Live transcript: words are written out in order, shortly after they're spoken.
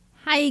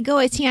嗨，各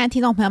位亲爱的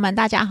听众朋友们，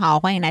大家好，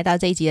欢迎来到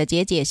这一集的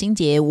解解心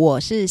结，我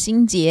是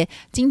心结。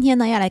今天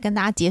呢，要来跟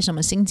大家解什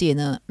么心结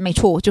呢？没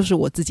错，就是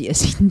我自己的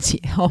心结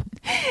哦。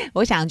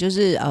我想就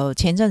是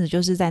前阵子就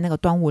是在那个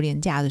端午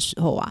连假的时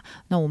候啊，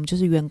那我们就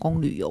是员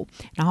工旅游，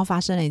然后发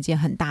生了一件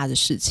很大的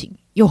事情，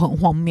又很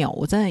荒谬。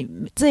我真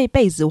的这一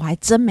辈子我还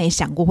真没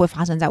想过会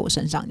发生在我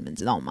身上，你们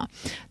知道吗？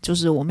就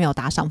是我没有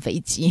搭上飞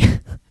机。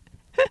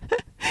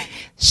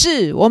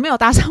是我没有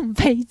搭上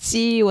飞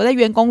机，我在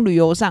员工旅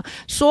游上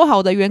说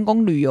好的员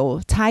工旅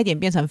游差一点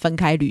变成分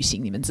开旅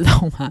行，你们知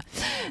道吗？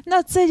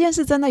那这件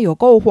事真的有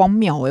够荒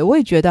谬我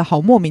也觉得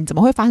好莫名，怎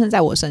么会发生在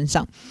我身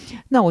上？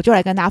那我就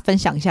来跟大家分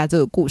享一下这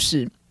个故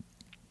事。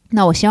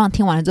那我希望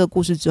听完了这个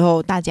故事之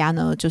后，大家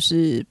呢就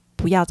是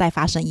不要再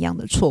发生一样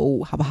的错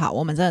误，好不好？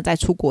我们真的在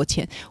出国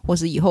前或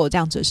是以后有这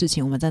样子的事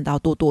情，我们真的要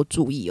多多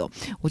注意哦。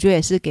我觉得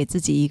也是给自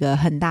己一个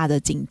很大的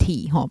警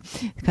惕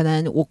可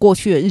能我过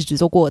去的日子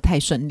都过得太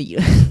顺利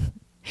了。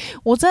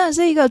我真的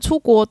是一个出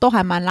国都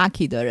还蛮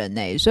lucky 的人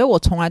所以我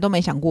从来都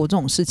没想过这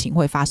种事情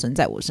会发生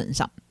在我身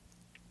上。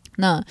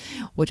那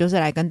我就是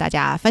来跟大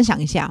家分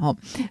享一下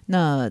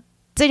那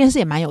这件事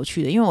也蛮有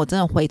趣的，因为我真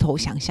的回头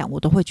想想，我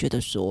都会觉得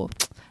说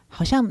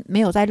好像没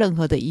有在任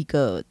何的一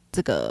个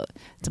这个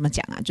怎么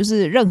讲啊，就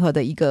是任何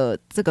的一个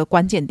这个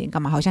关键点干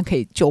嘛好像可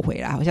以救回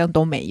来，好像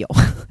都没有。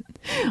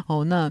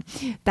那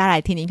大家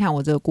来听听看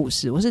我这个故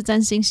事。我是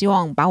真心希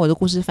望把我的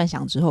故事分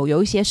享之后，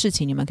有一些事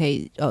情你们可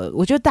以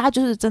我觉得大家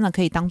就是真的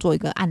可以当做一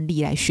个案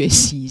例来学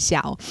习一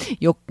下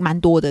有蛮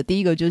多的。第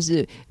一个就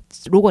是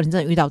如果你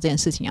真的遇到这件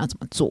事情要怎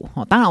么做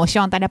当然我希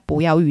望大家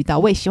不要遇到，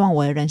我也希望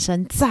我的人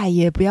生再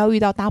也不要遇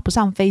到搭不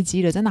上飞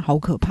机了，真的好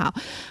可怕。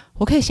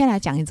我可以先来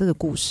讲这个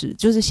故事，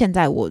就是现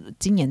在我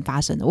今年发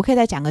生的，我可以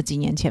再讲个几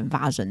年前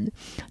发生的。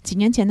几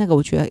年前那个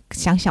我觉得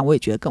想想我也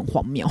觉得更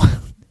荒谬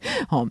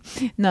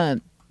那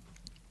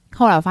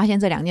后来我发现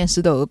这两件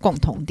事都有个共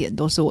同点，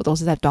都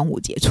是在端午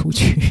节出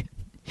去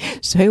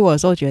所以我有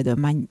时候觉得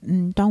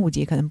端午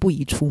节可能不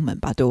宜出门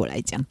吧，对我来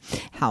讲。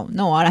好，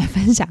那我要来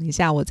分享一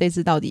下我这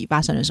次到底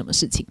发生了什么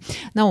事情。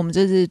那我们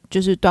这次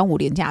就是端午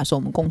连假的时候，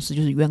我们公司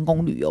就是员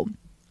工旅游。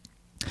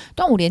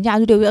端午连假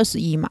是6月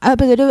21嘛，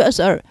不是6月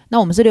22，那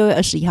我们是6月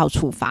21号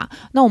出发。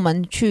那我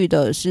们去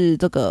的是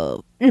这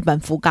个日本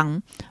福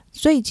冈，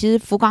所以其实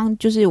福冈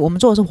就是我们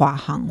坐的是华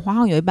航，华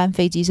航有一班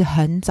飞机是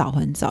很早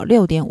很早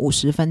6点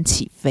50分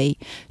起飞，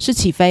是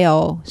起飞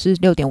是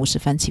6点50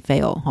分起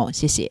飞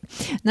谢谢。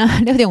那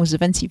6点50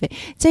分起飞，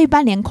这一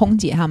班连空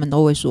姐他们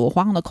都会说，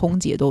华航的空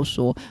姐都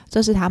说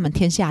这是他们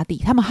天下第一，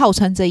他们号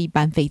称这一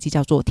班飞机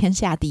叫做天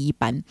下第一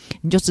班，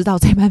你就知道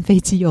这班飞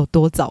机有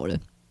多早了。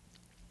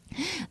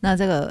那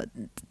这个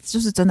就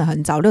是真的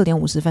很早，6点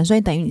50分，所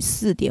以等于你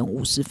4点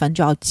50分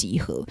就要集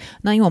合。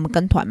那因为我们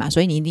跟团嘛，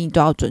所以你一定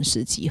都要准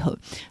时集合。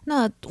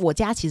那我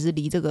家其实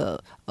离这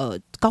个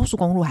高速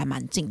公路还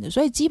蛮近的，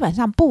所以基本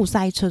上不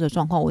塞车的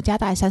状况，我家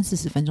大概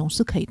30-40分钟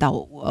是可以到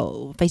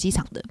飞机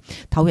场的，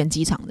桃园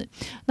机场的。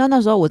那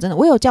时候我真的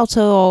我有叫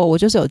车我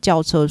就是有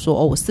叫车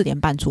说我4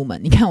点半出门。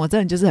你看我真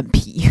的就是很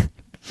皮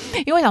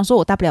因为我想说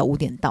我大不了5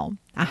点到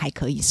还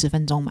可以10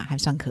分钟嘛，还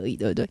算可以，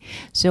对不对？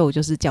所以我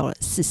就是叫了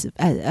4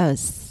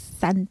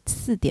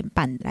点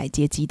半来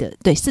接机的，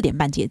对，4点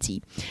半接机。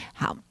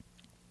好，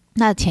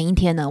那前一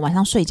天呢，晚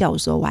上睡觉的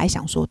时候，我还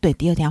想说，对，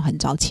第二天要很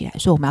早起来，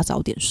所以我们要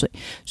早点睡。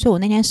所以我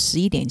那天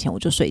11点以前我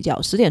就睡觉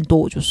，10点多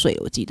我就睡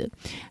了，我记得。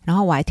然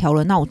后我还调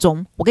了闹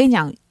钟，我跟你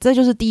讲，这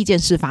就是第一件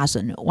事发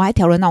生了。我还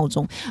调了闹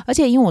钟，而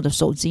且因为我的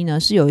手机呢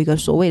是有一个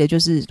所谓的就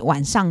是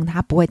晚上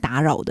它不会打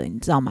扰的，你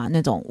知道吗？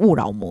那种勿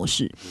扰模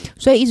式。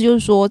所以意思就是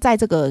说，在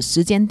这个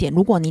时间点，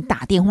如果你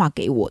打电话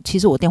给我，其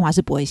实我电话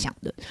是不会响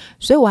的。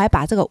所以我还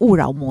把这个勿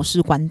扰模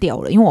式关掉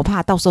了，因为我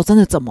怕到时候真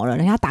的怎么了，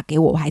人家打给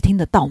我，我还听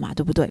得到嘛，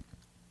对不对？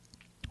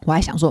我还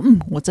想说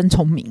我真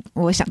聪明，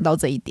我想到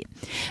这一点。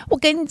我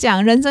跟你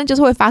讲，人生就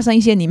是会发生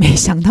一些你没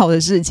想到的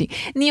事情，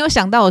你有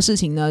想到的事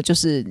情呢，就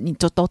是你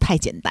就都太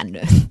简单了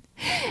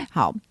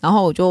好，然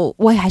后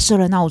我也还设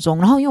了闹钟，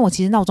然后因为我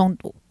其实闹钟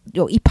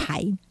有一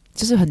排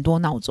就是很多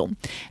闹钟，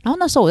然后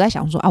那时候我在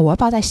想说我要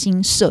不要再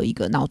新设一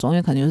个闹钟，因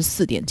为可能就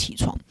是4点起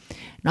床。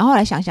然后后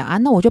来想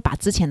想那我就把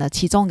之前的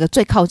其中一个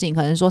最靠近，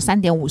可能说3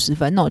点50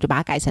分，那我就把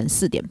它改成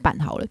4点半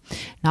好了。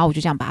然后我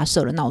就这样把它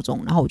设了闹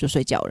钟，然后我就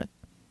睡觉了。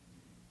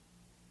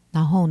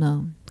然后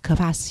呢，可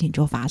怕的事情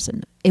就发生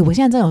了。我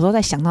现在真的有时候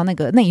在想到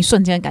那一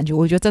瞬间的感觉，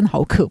我觉得真的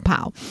好可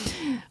怕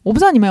我不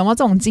知道你们有没有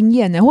这种经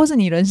验呢，或是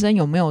你人生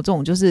有没有这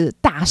种就是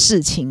大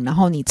事情，然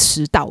后你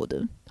迟到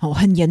的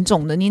很严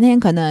重的，你那天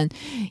可能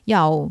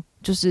要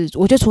就是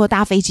我觉得除了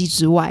搭飞机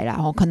之外啦，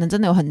可能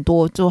真的有很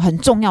多就很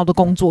重要的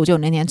工作，就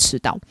那天迟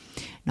到，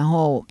然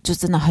后就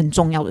真的很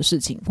重要的事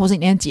情，或是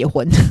你那天结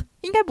婚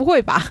应该不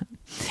会吧？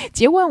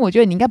结婚我觉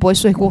得你应该不会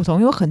睡过头，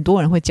因为很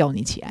多人会叫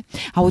你起来。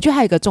好，我觉得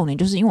还有一个重点，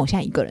就是因为我现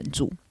在一个人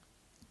住，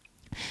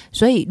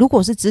所以如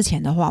果是之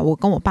前的话，我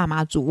跟我爸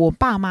妈住，我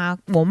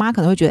妈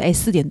可能会觉得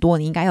4点多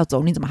你应该要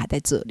走，你怎么还在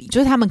这里？就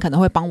是他们可能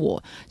会帮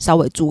我稍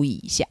微注意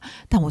一下，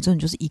但我真的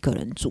就是一个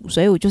人住，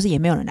所以我就是也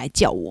没有人来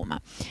叫我嘛。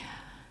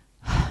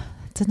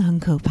真的很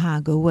可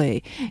怕，各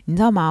位，你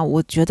知道吗？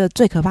我觉得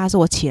最可怕的是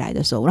我起来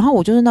的时候，然后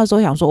我就是那时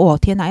候想说，哇，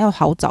天哪，要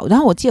好早。然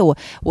后我记得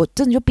我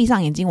真的就闭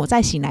上眼睛，我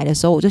再醒来的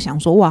时候，我就想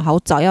说，哇，好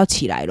早要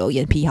起来了，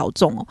眼皮好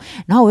重哦。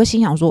然后我就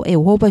心想说，我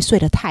会不会睡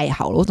得太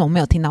好了？我怎么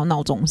没有听到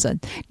闹钟声？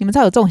你们知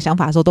道有这种想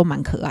法的时候都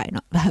蛮可爱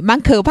的，蛮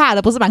可怕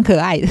的，不是蛮可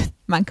爱的，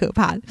蛮可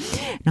怕的。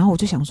然后我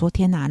就想说，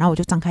天哪！然后我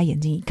就张开眼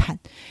睛一看，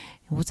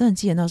我真的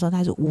记得那时候大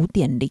概是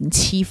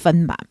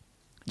5:07吧。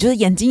就是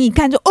眼睛一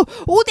看就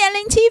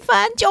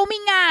5:07，救命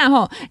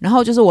啊！然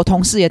后就是我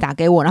同事也打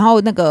给我，然后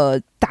那个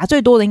打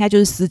最多的应该就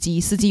是司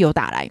机有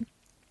打来，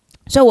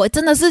所以我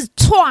真的是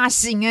唰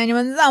醒你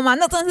们知道吗？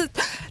那真的是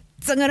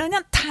整个人这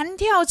样弹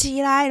跳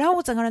起来，然后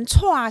我整个人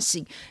唰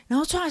醒，然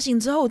后唰醒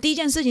之后，我第一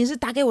件事情是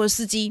打给我的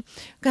司机，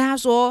跟他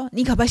说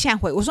你可不可以现在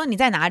回？我说你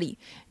在哪里？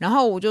然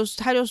后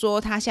他就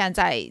说他现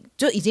在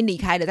就已经离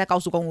开了，在高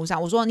速公路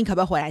上。我说你可不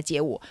可以回来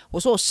接我？我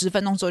说我10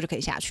分钟之后就可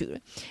以下去了。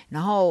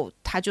然后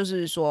他就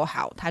是说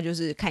好，他就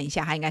是看一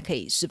下，他应该可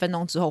以10分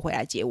钟之后回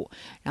来接我。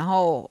然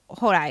后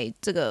后来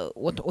这个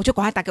我就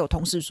赶快打给我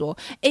同事说，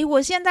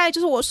我现在就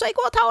是我睡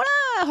过头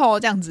了，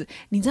这样子。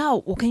你知道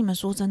我跟你们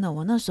说真的，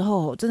我那时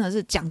候真的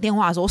是讲电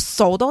话的时候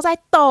手都在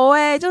抖，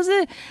就是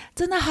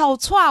真的好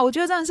唰，我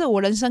觉得真的是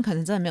我人生可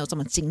能真的没有这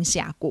么惊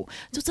吓过，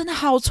就真的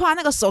好唰，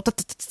那个手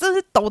真的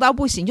是抖到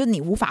不行，就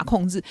你无法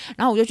控制。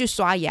然后我就去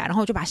刷牙，然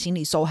后就把行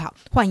李收好，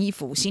换衣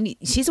服。行李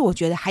其实我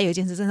觉得还有一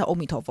件事真的阿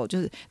弥陀佛，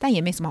就是但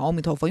也没什么阿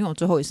弥陀佛，因为我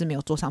最后也是没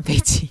有坐上飞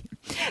机。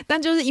但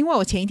就是因为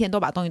我前一天都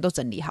把东西都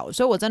整理好了，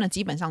所以我真的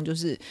基本上就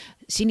是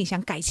行李箱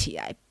盖起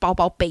来，包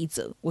包背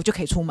着，我就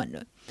可以出门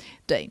了。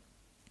对。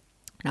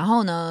然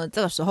后呢，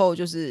这个时候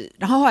就是，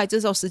然后后来这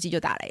时候司机就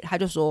打来了，他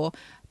就说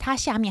他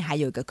下面还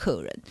有一个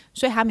客人，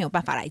所以他没有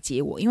办法来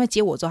接我，因为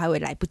接我之后还会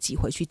来不及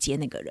回去接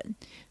那个人，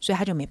所以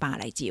他就没办法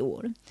来接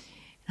我了。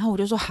然后我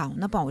就说好，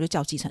那不然我就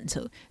叫计程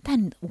车。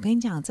但我跟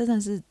你讲，这真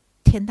的是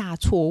天大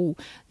错误。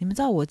你们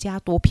知道我家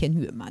多偏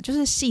远吗？就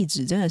是汐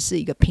止真的是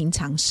一个平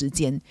常时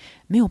间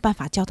没有办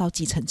法叫到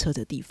计程车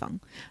的地方。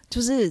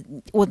就是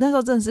我那时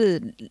候真的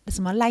是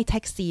什么 Light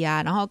Taxi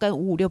啊，然后跟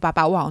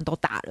55688我好像都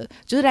打了，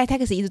就是 Light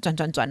Taxi 一直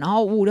转，然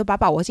后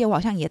55688我记得我好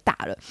像也打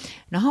了。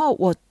然后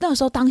我那个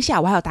时候当下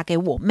我还有打给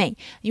我妹，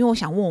因为我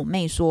想问我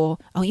妹说，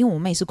因为我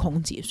妹是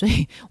空姐，所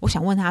以我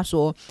想问她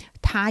说，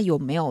她有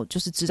没有就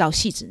是知道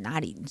汐止哪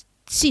里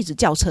汐止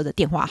轿车的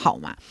电话号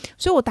码，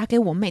所以我打给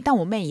我妹，但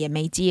我妹也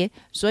没接，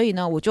所以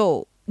呢，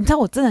你知道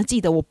我真的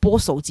记得我拨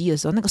手机的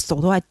时候，那个手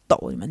都在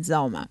抖，你们知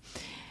道吗？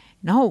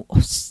然后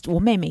我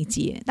妹没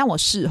接，但我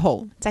事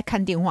后在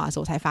看电话的时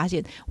候才发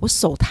现，我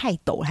手太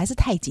抖了，还是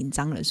太紧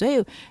张了，所以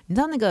你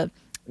知道那个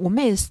我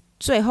妹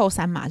最后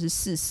3码是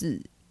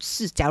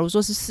444，假如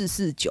说是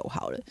449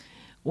好了。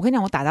我跟你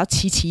讲，我打到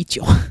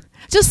779，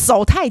就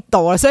手太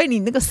抖了，所以你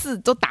那个4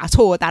都打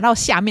错，我打到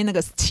下面那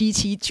个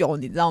779，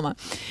你知道吗？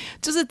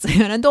就是整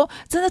个人都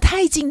真的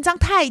太紧张，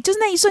就是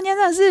那一瞬间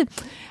真的是，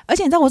而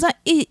且你知道我真的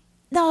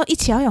一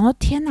起来想说，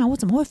天哪，我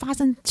怎么会发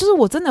生？就是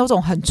我真的有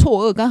种很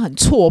错愕跟很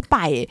挫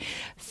败，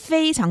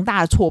非常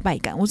大的挫败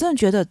感。我真的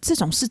觉得这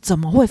种事怎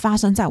么会发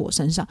生在我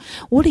身上？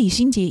我李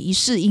心洁一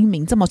世英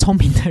名，这么聪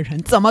明的人，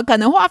怎么可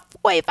能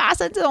会发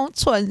生这种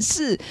蠢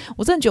事？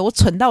我真的觉得我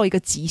蠢到一个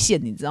极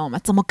限，你知道吗？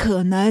怎么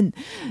可能？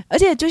而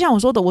且就像我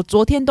说的，我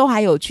昨天都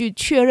还有去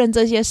确认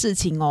这些事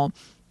情哦。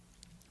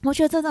我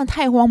觉得这真的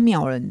太荒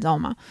谬了，你知道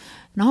吗？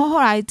然后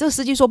后来这个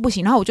司机说不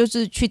行，然后我就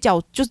是去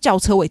叫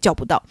车，我也叫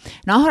不到。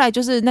然后后来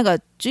就是那个，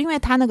就因为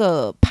他那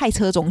个派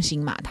车中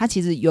心嘛，他其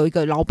实有一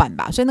个老板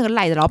吧，所以那个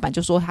赖的老板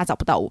就说他找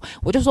不到我，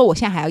我就说我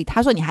现在还要，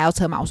他说你还要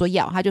车吗？我说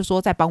要，他就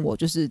说再帮我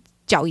就是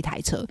叫一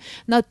台车。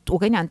那我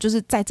跟你讲，就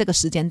是在这个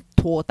时间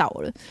拖到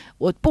了，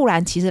不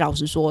然其实老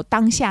实说，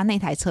当下那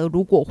台车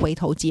如果回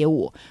头接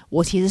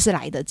我其实是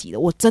来得及的，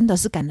我真的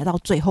是赶得到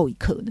最后一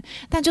刻的。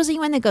但就是因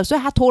为那个，所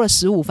以他拖了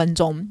15分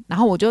钟，然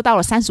后我就到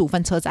了35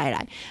分车才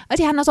来，而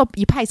且他那时候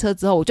一派车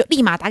之后，我就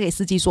立马打给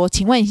司机说，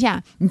请问一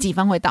下你几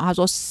分会到？他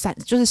说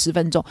就是10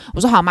分钟。我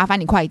说好，麻烦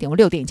你快一点，我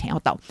6点以前要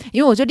到。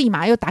因为我就立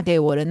马又打给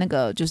我的那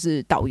个就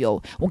是导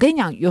游。我跟你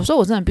讲，有时候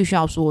我真的必须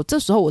要说，这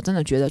时候我真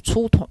的觉得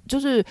出团就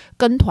是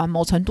跟团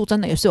某程度真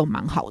的也是有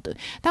蛮好的，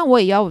但我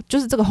也要就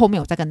是这个后面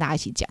我再跟大家一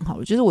起讲好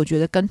了。就是我觉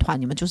得跟团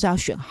你们就是要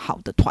选好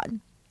的团。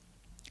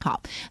好，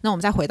那我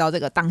们再回到这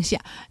个当下，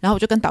然后我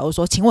就跟导游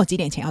说，请问我几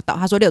点前要到？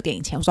他说6点以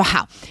前。我说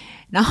好，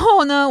然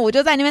后呢，我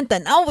就在那边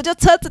等，然后我就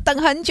车子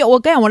等很久。我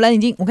跟你讲，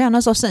我跟你讲，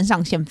那时候肾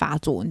上腺发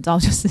作，你知道，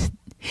就是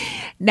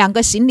2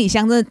个行李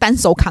箱真的单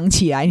手扛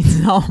起来，你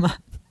知道吗？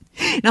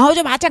然后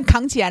就把它这样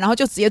扛起来，然后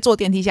就直接坐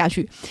电梯下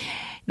去。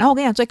然后我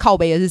跟你讲，最靠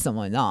北的是什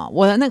么？你知道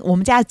吗？我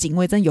们家的警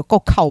卫真的有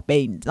够靠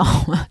北，你知道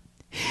吗？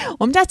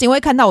我们家警卫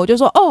看到我就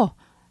说：“哦，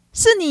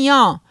是你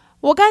哦。”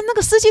我刚才那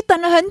个司机等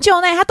了很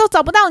久呢，他都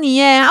找不到你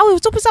耶！我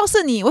就不知道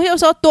是你，我就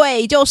说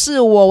对，就是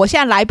我，我现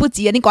在来不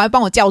及了，你赶快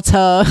帮我叫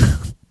车。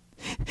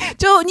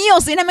就你有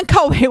时间那边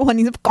靠陪我，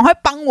你赶快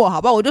帮我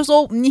好不好？我就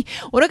说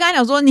我就跟他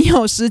讲说你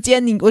有时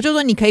间，我就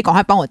说你可以赶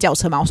快帮我叫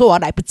车嘛。我说我要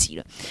来不及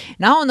了。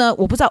然后呢，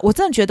我不知道，我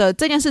真的觉得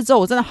这件事之后，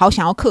我真的好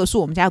想要客诉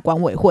我们家的管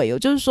委会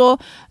就是说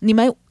你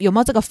们有没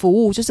有这个服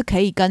务，就是可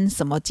以跟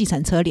什么计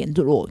程车联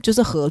络，就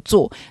是合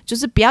作，就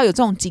是不要有这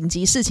种紧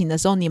急事情的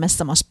时候，你们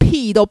什么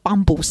屁都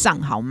帮不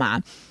上好吗？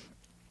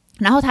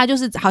然后他就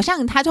是好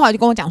像他后来就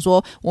跟我讲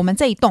说，我们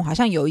这一栋好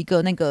像有一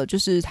个那个就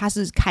是他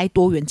是开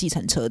多元计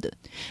程车的，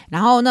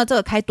然后那这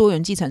个开多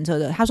元计程车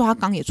的，他说他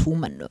刚也出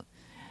门了，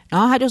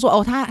然后他就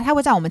说他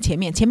会在我们前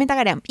面大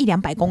概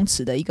100-200公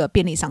尺的一个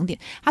便利商店，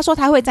他说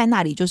他会在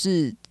那里就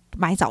是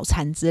买早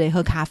餐之类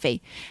喝咖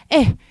啡，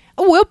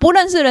我又不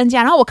认识人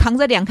家，然后我扛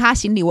着2咖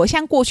行李，我现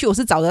在过去我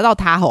是找得到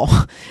他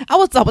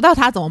我找不到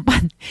他怎么办？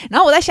然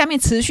后我在下面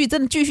持续真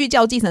的继续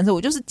叫计程车，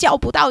我就是叫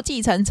不到计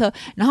程车。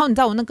然后你知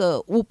道我那个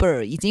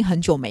Uber 已经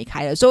很久没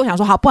开了，所以我想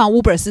说好，不然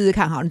Uber 试试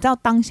看好。你知道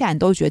当下你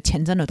都觉得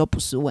钱真的都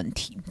不是问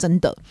题，真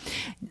的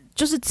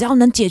就是只要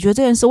能解决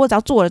这件事，我只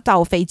要坐得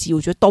到飞机，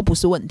我觉得都不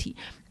是问题。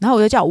然后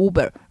我就叫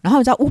Uber， 然后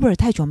你知道 Uber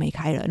太久没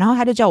开了，然后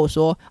他就叫我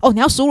说你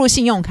要输入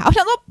信用卡，我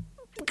想说。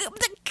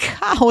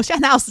靠！我现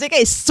在哪有时间给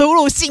你输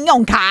入信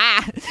用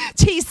卡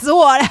气死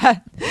我了！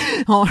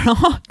然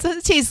后真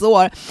是气死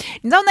我了。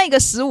你知道那个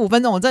15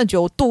分钟，我真的觉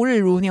得我度日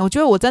如年。我觉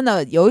得我真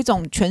的有一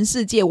种全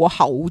世界我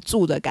好无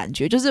助的感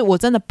觉，就是我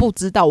真的不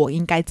知道我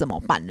应该怎么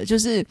办了。就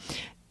是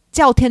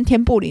叫天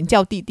天不灵，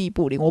叫地地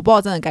不灵，我不知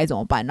道真的该怎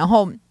么办。然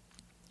后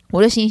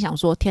我就心里想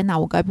说：天哪，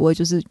我该不会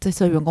就是这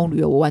次员工旅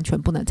游我完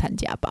全不能参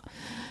加吧？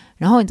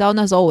然后你知道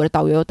那时候我的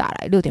导游又打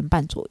来5点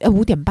半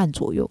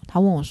左右，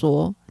他问我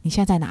说：你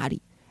现在在哪里？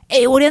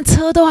我连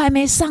车都还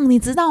没上，你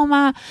知道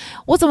吗？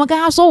我怎么跟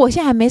他说我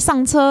现在还没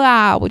上车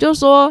啊？我就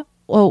说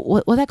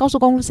我在高速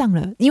公路上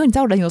了，因为你知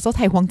道人有时候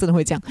太慌真的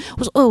会这样。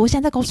我说我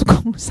现在在高速公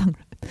路上了。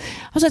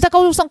他说在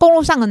高速公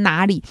路上的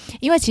哪里？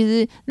因为其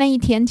实那一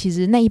天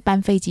那一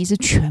班飞机是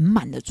全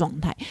满的状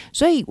态，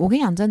所以我跟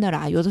你讲真的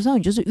啦，有的时候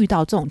你就是遇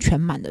到这种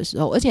全满的时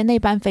候，而且那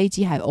班飞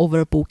机还有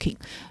overbooking，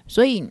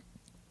 所以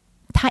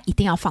他一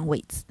定要放位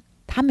置。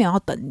他没有要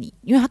等你，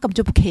因为他根本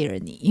就不 care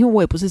你，因为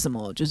我也不是什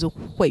么就是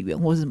会员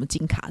或是什么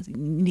金卡，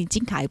你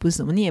金卡也不是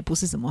什么，你也不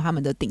是什么他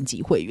们的顶级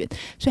会员，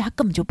所以他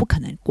根本就不可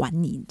能管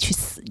你去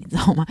死，你知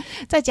道吗？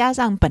再加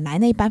上本来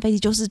那一班飞机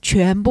就是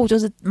全部就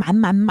是满，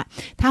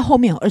他后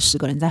面有20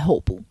个人在候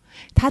补，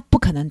他不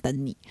可能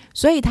等你，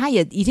所以他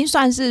也已经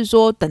算是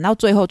说等到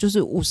最后就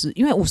是50，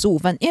因为55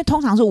分，因为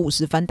通常是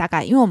50分，大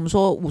概因为我们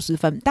说50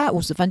分，大概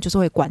50分就是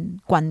会关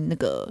那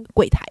个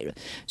柜台了，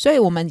所以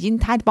我们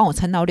他帮我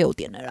撑到6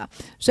点了啦，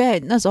所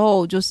以那时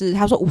候就是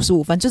他说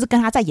55分，就是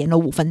跟他再延了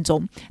5分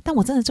钟，但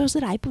我真的就是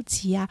来不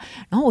及啊。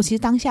然后我其实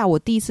当下我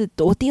第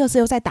2次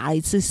又再打了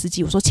一次司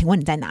机，我说请问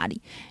你在哪里？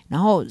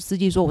然后司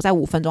机说我在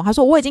5分钟，他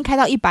说我已经开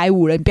到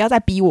150了，你不要再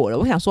逼我了。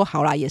我想说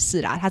好啦，也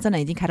是啦，他真的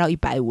已经开到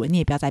150了，你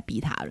也不要再逼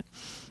他了。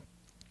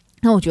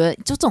那我觉得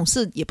就这种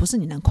事也不是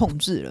你能控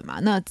制了嘛，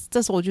那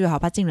这时候我觉得好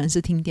吧，尽人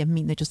事听天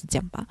命，那就是这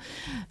样吧。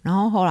然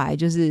后后来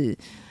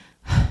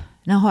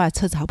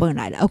车子好不容易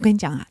来了，我跟你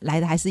讲啊，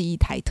来的还是一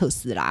台特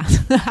斯拉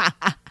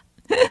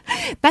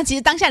但其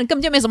实当下你根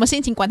本就没什么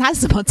心情管他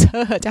是什么车，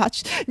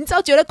你只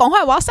要觉得赶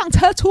快我要上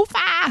车出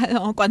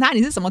发，管他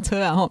你是什么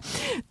车啊。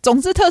总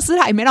之特斯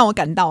拉也没让我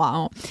赶到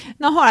啊。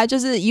那后来就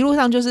是一路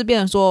上就是变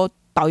成说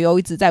导游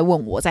一直在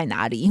问我在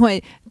哪里，因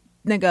为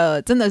那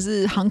个真的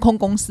是航空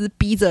公司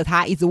逼着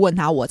他一直问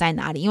他我在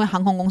哪里，因为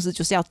航空公司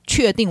就是要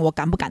确定我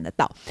赶不赶得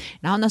到。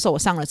然后那时候我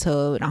上了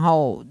车，然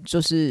后就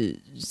是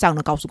上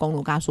了高速公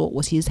路，跟他说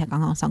我其实才刚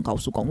刚上高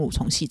速公路，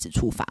从汐止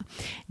出发。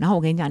然后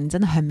我跟你讲，你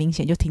真的很明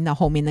显就听到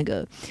后面那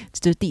个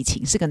就是地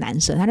勤是个男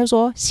生，他就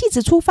说汐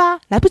止出发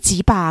来不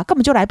及吧，根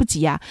本就来不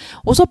及啊。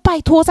我说拜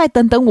托再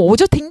等等我，我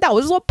就听到我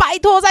就说拜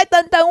托再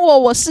等等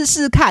我试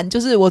试看，就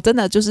是我真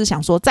的就是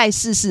想说再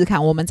试试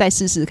看，我们再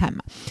试试看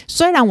嘛。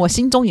虽然我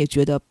心中也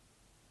觉得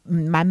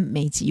蛮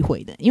没机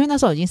会的，因为那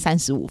时候已经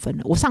35分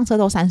了，我上车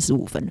都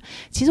35分了，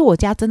其实我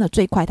家真的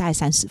最快大概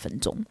30分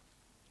钟，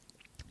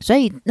所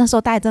以那时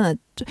候大概真的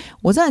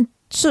我真的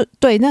是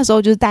对，那时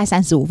候就是大概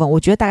35分，我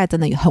觉得大概真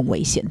的也很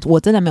危险，我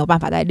真的没有办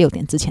法在6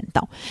点之前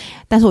到。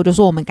但是我就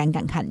说我们赶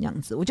看这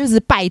样子，我就是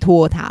拜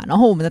托他，然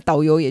后我们的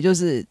导游也就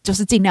是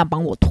尽量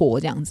帮我拖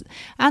这样子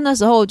啊。那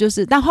时候就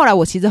是但后来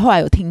我其实后来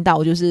有听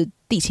到就是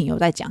地勤有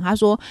在讲，他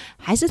说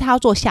还是他要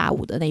坐下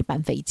午的那一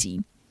班飞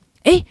机。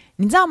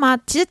你知道吗？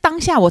其实当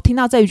下我听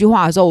到这一句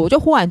话的时候，我就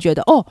忽然觉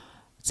得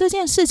这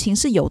件事情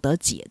是有得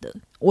解的。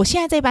我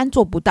现在这班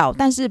做不到，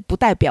但是不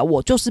代表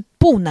我就是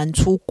不能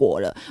出国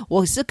了，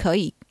我是可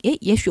以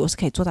也许我是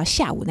可以做到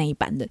下午那一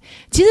班的。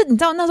其实你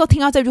知道那时候听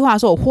到这句话的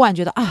时候，我忽然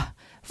觉得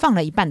放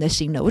了一半的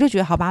心了，我就觉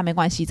得好吧，没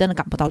关系，真的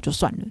赶不到就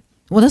算了。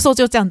我那时候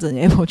就这样子，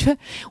我觉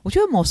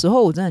得某时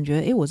候我真的觉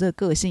得我这个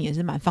个性也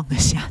是蛮放得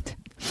下的。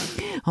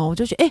我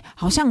就觉得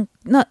好像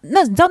那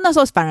你知道那时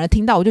候反而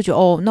听到我就觉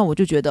得那我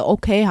就觉得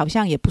OK， 好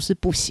像也不是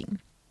不行。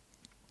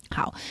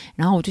好，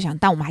然后我就想，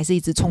但我们还是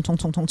一直冲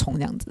这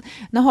样子。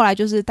那后来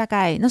就是大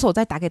概那时候我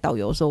在打给导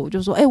游的时候，我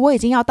就说我已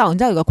经要到，你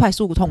知道有个快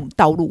速通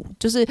道路，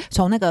就是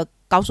从那个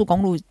高速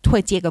公路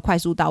会接个快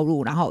速道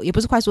路，然后也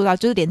不是快速道路，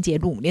就是连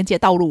接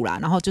道路啦，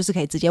然后就是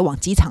可以直接往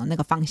机场的那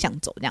个方向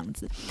走这样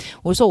子。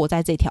我就说我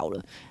在这条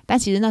了，但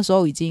其实那时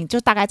候已经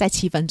就大概在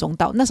7分钟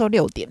到，那时候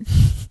6点。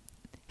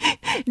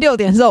6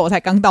点的时候我才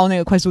刚到那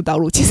个快速道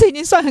路，其实已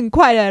经算很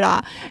快了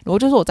啦。我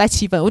就说我在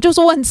7分，我就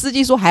说问司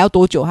机说还要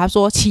多久，他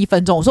说7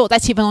分钟，我说我在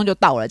7分钟就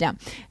到了这样。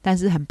但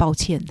是很抱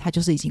歉，他就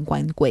是已经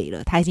关柜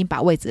了，他已经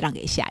把位置让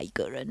给下一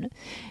个人了。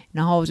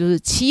然后就是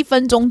7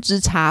分钟之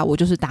差，我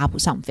就是搭不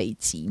上飞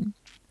机，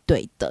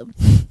对的。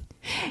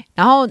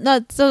然后那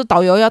这个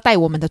导游要带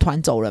我们的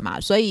团走了嘛，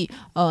所以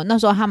那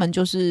时候他们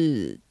就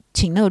是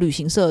请那个旅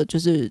行社，就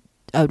是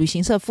旅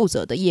行社负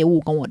责的业务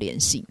跟我联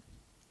系。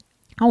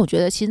然后我觉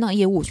得其实那个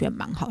业务我觉得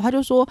蛮好，他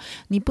就说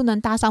你不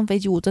能搭上飞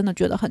机，我真的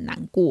觉得很难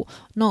过，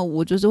那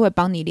我就是会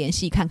帮你联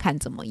系看看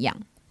怎么样。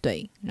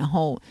对，然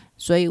后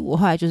所以我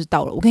后来就是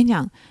到了，我跟你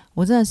讲，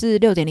我真的是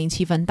6点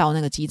07分到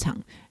那个机场，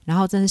然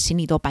后真的行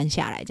李都搬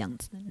下来这样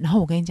子。然后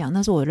我跟你讲，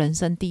那是我人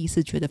生第一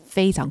次觉得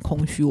非常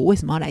空虚，我为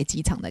什么要来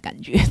机场的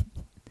感觉。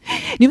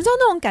你们知道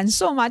那种感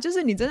受吗？就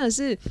是你真的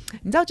是，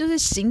你知道，就是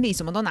行李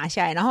什么都拿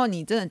下来，然后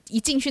你真的一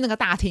进去那个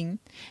大厅，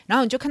然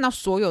后你就看到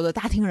所有的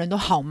大厅人都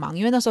好忙，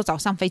因为那时候早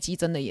上飞机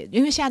真的也，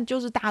因为现在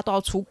就是大家都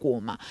要出国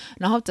嘛，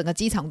然后整个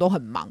机场都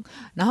很忙，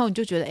然后你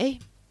就觉得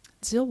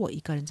只有我一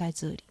个人在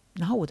这里，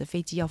然后我的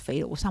飞机要飞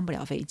了，我上不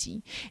了飞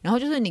机，然后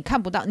就是你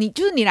看不到，你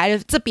就是你来了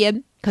这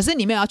边，可是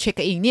你没有要 check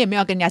in， 你也没有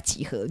要跟人家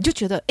集合，你就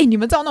觉得你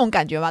们知道那种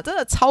感觉吗？真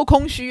的超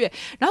空虚耶，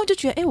然后就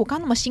觉得我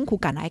刚那么辛苦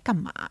赶来干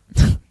嘛？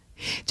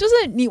就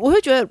是我会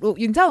觉得，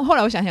你知道，后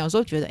来我想想，有时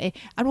候觉得，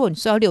如果你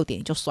睡到6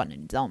点就算了，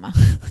你知道吗？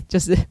就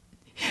是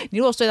你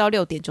如果睡到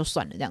6点就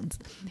算了，这样子。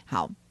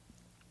好，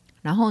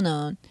然后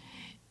呢，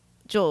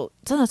就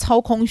真的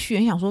超空虚，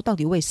很想说，到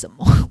底为什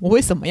么？我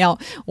为什么要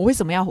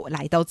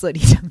来到这里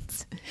这样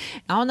子？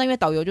然后那因为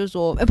导游就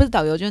说，不是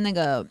导游，就是那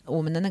个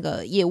我们的那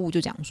个业务就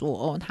讲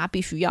说，他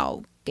必须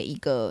要给一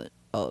个。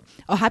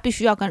他必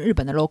须要跟日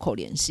本的 local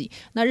联系。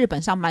那日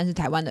本上班是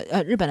台湾的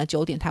日本的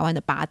9点，台湾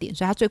的8点，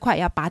所以他最快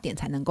也要8点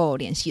才能够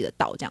联系得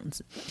到这样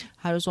子。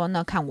他就说，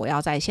那看我要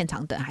在现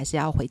场等还是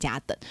要回家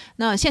等。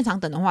那现场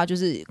等的话，就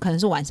是可能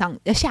是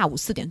下午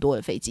4点多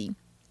的飞机。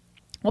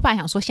我本来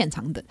想说现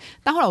场等，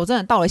但后来我真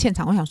的到了现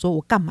场，我想说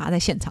我干嘛在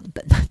现场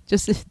等？就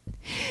是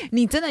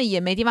你真的也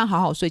没地方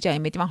好好睡觉，也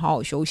没地方好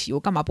好休息，我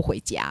干嘛不回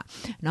家？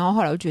然后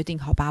后来我决定，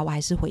好吧，我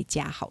还是回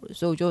家好了，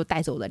所以我就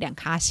带着我的2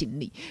咖行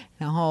李，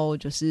然后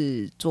就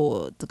是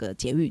坐这个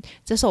捷运。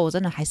这时候我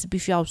真的还是必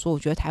须要说，我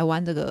觉得台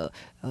湾这个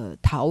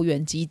桃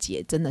园机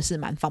捷真的是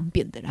蛮方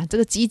便的，然后这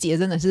个机捷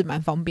真的是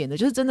蛮方便的，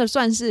就是真的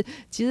算是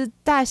其实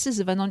大概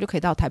40分钟就可以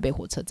到台北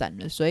火车站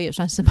了，所以也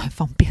算是蛮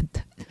方便的。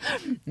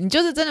你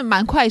就是真的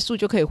蛮快速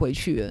就可以回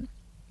去了。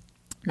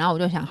然后我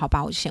就想，好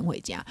吧，我就先回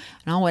家。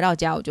然后回到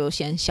家，我就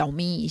先小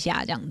眯一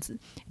下这样子。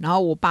然后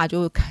我爸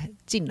就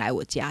进来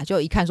我家，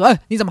就一看说：“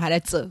你怎么还在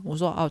这？”我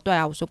说：“哦，对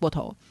啊，我睡过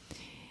头。”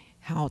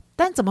好，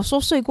但怎么说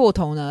睡过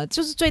头呢？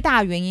就是最大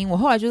的原因，我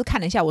后来就是看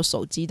了一下我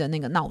手机的那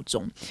个闹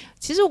钟。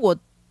其实我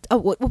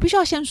必须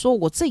要先说，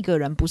我这个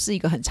人不是一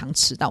个很常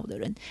迟到的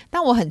人，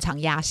但我很常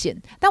压线。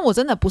但我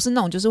真的不是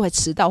那种就是会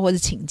迟到或是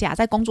请假，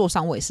在工作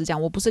上我也是这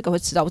样，我不是一个会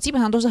迟到，我基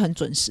本上都是很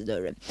准时的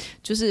人。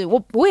就是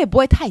我也不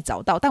会太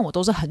早到，但我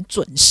都是很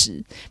准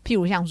时。譬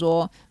如像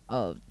说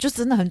就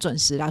真的很准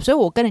时啦，所以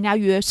我跟人家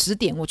约10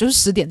点，我就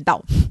是10点到。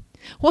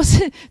或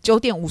是9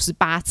点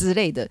58之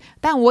类的，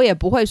但我也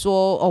不会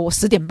说我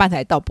10点半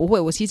才到，不会，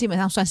我其实基本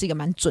上算是一个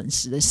蛮准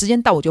时的，时间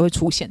到我就会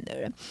出现的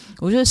人，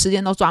我觉得时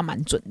间都抓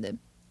蛮准的。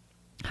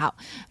好，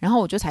然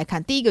后我就才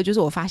看，第一个就是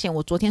我发现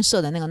我昨天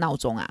设的那个闹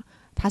钟啊，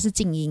它是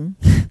静音，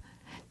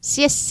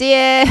谢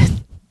谢。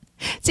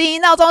静音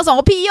闹钟有什么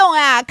屁用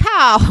啊？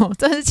靠，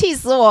真是气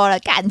死我了，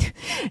干！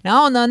然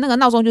后呢，那个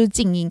闹钟就是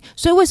静音，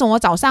所以为什么我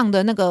早上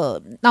的那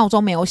个闹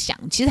钟没有响？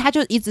其实它就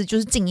一直就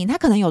是静音，它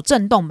可能有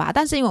震动吧，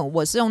但是因为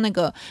我是用那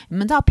个，你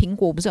们知道苹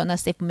果不是有那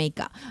Safe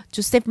Make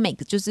就 Safe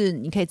Make， 就是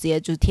你可以直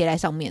接就是贴在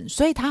上面，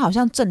所以它好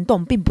像震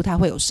动并不太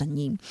会有声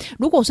音。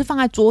如果是放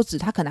在桌子，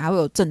它可能还会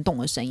有震动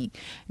的声音。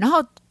然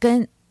后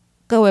跟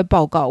各位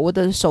报告，我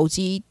的手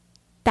机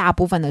大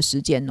部分的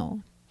时间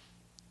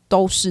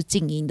都是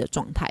静音的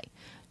状态。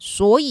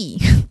所以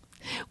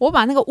我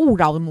把那个勿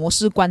扰的模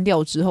式关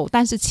掉之后，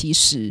但是其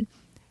实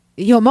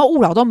有没有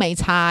勿扰都没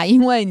差，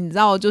因为你知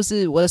道就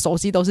是我的手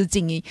机都是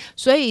静音，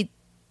所以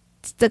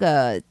这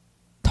个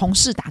同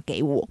事打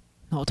给我，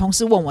同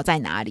事问我在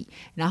哪里，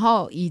然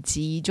后以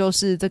及就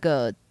是这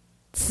个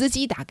司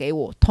机打给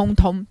我，通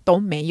通都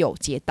没有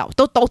接到，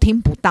都听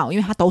不到，因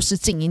为它都是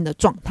静音的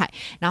状态，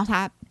然后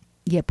它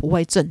也不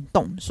会震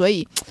动，所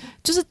以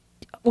就是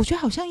我觉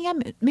得好像应该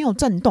没有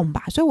震动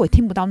吧，所以我也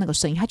听不到那个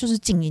声音，它就是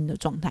静音的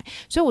状态。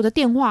所以我的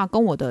电话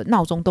跟我的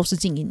闹钟都是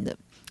静音的，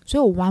所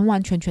以我完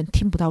完全全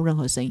听不到任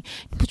何声音。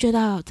你不觉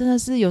得真的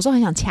是有时候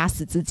很想掐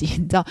死自己，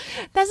你知道？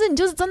但是你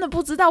就是真的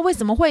不知道为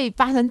什么会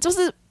发生，就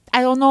是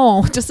I don't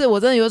know， 就是我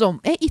真的有种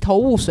一头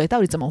雾水，到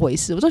底怎么回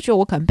事？我都觉得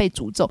我可能被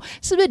诅咒，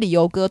是不是理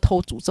由哥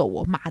偷诅咒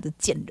我？妈的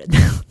贱人！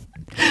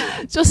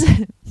就是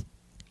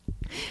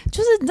就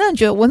是你真的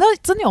觉得我那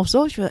真的有时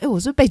候觉得我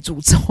是被诅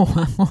咒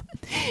啊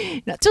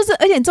就是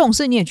而且这种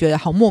事你也觉得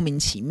好莫名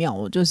其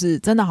妙，就是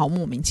真的好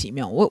莫名其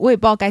妙，我也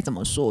不知道该怎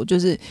么说，就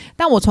是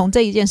但我从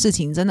这一件事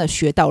情真的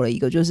学到了一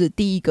个，就是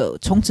第一个，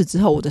从此之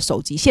后我的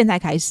手机现在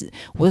开始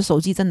我的手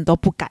机真的都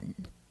不敢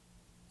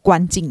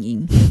关静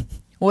音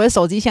我的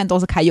手机现在都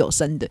是开有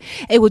声的。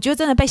我觉得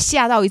真的被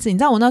吓到一次，你知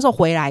道我那时候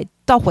回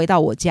到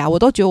我家，我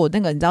都觉得我那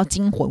个你知道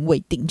惊魂未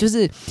定，就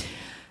是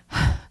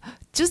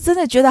真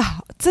的觉得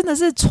真的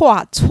是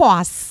错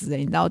死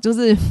你知道，就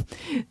是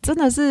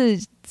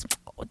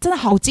真的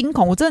好惊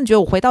恐，我真的觉得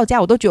我回到家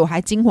我都觉得我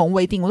还惊魂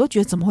未定，我都觉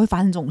得怎么会发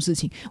生这种事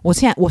情，我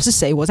现在我是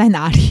谁，我在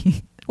哪里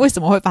为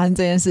什么会发生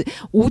这件事，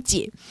无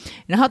解。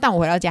然后但我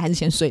回到家还是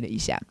先睡了一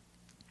下，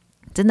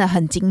真的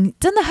很惊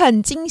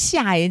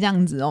吓这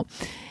样子哦。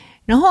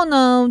然后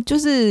呢就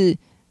是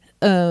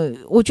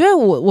我觉得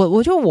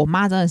我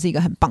妈真的是一个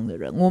很棒的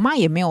人，我妈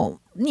也没有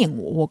念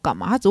我或干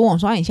嘛，她只问我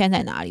说你现在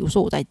在哪里，我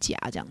说我在家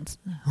这样子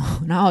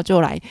然后就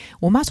来，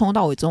我妈从头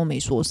到尾都没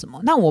说什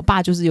么。但我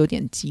爸就是有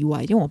点叽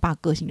歪，因为我爸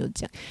个性就是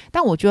这样，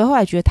但我觉得后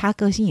来觉得他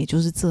个性也就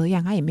是这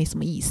样，他也没什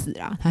么意思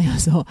啦，他有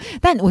时候，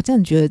但我真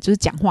的觉得就是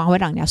讲话会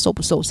让人家受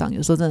不受伤，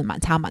有时候真的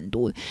差蛮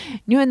多的。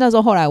因为那时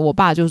候后来我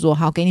爸就说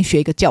好给你学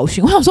一个教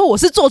训，我想说我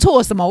是做错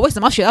了什么，我为什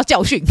么要学到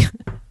教训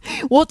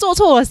我做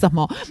错了什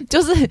么，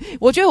就是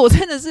我觉得我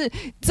真的是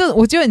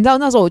我觉得你知道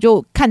那时候我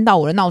就看到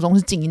我的闹钟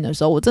是静音的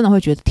时候，我真的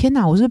会觉得天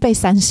哪，我是被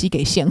3C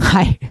给陷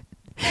害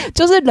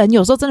就是人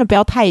有时候真的不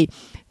要太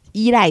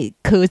依赖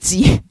科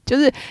技，就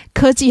是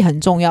科技很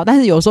重要，但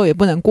是有时候也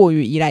不能过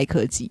于依赖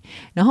科技。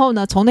然后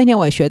呢从那天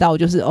我也学到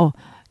就是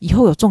以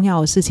后有重要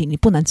的事情你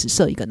不能只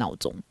设一个闹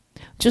钟，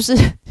就是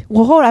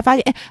我后来发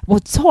现我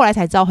后来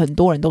才知道很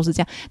多人都是这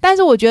样，但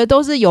是我觉得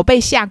都是有被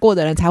吓过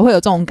的人才会有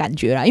这种感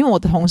觉啦。因为我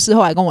的同事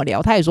后来跟我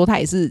聊，他也说他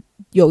也是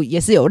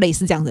有类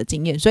似这样的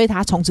经验，所以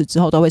他从此之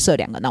后都会设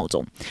2个闹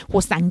钟或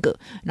3个，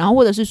然后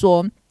或者是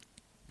说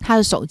他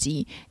的手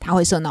机他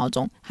会设闹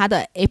钟，他的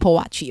Apple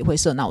Watch 也会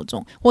设闹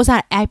钟，或是他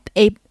的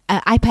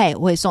iPad 也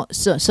会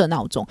设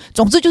闹钟，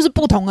总之就是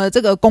不同的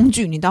这个工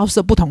具你都要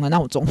设不同的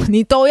闹钟，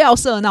你都要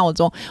设闹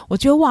钟。我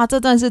觉得哇，这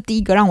真的是第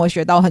一个让我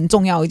学到很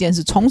重要的一件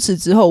事，从此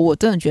之后我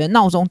真的觉得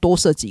闹钟多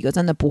设几个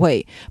真的不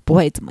会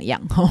怎么样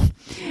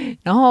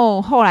然后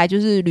后来就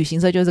是旅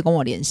行社就是跟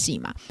我联系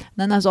嘛，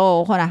那时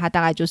候后来他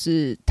大概就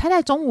是他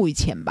在中午以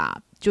前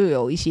吧就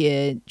有一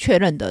些确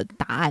认的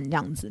答案这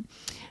样子。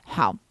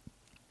好，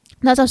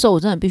那这时候我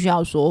真的必须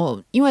要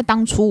说，因为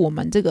当初我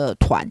们这个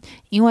团，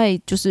因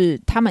为就是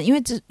他们因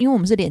为我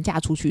们是廉价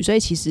出去，所以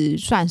其实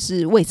算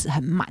是位置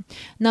很满，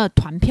那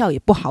团票也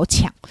不好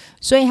抢，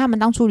所以他们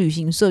当初旅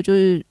行社就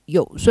是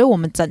所以我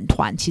们整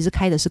团其实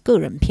开的是个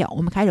人票，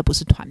我们开的不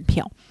是团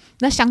票，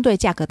那相对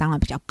价格当然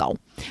比较高。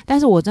但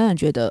是我真的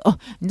觉得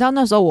你知道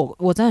那时候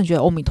我真的觉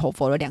得阿弥陀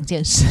佛了2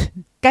件事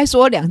该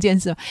说2件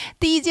事。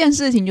第一件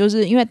事情就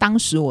是因为当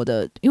时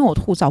因为我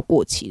的护照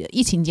过期了，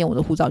疫情间我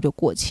的护照就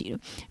过期了，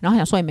然后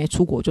想说也没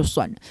出国就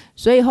算了，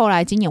所以后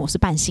来今年我是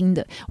办新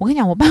的。我跟你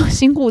讲，我办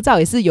新护照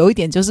也是有一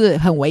点就是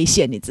很危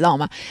险，你知道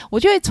吗？我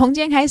觉得从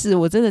今天开始，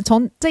我真的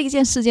从这一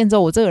件事件之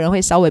后，我这个人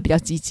会稍微比较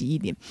积极一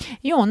点，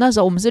因为我那时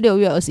候我们是6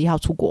月21号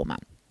出国嘛，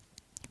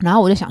然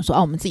后我就想说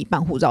我们自己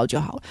办护照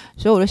就好了，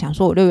所以我就想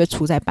说我6月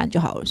初再办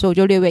就好了，所以我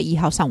就6月1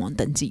号上网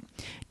登记。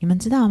你们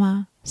知道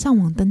吗？上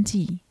网登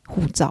记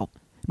护照，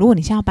如果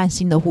你现在要办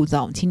新的护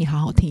照，请你好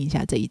好听一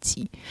下这一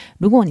集。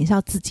如果你是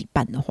要自己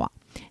办的话，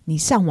你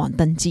上网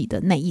登记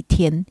的那一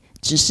天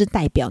只是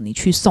代表你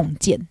去送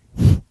件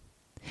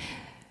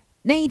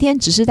那一天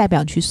只是代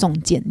表你去送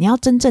件，你要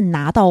真正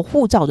拿到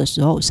护照的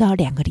时候是要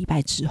2个礼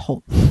拜之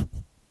后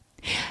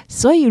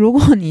所以如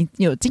果你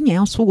有今年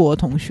要出国的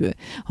同学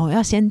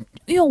要先，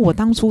因为我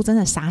当初真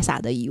的傻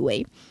傻的以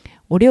为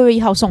我6月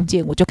1号送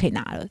件我就可以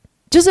拿了，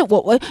就是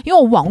因为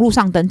我网络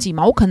上登记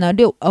嘛，我可能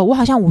我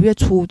好像5月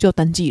初就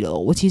登记了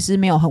我其实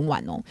没有很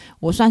晚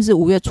我算是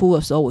5月初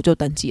的时候我就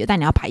登记了，但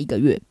你要排1个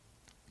月，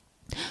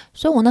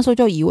所以我那时候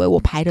就以为我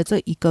排的这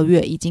1个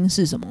月已经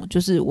是什么，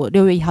就是我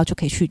6月1号就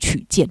可以去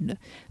取件了。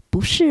不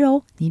是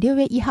你6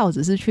月1号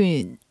只是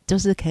就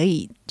是可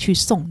以去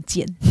送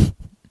件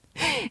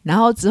然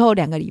后之后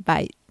2个礼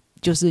拜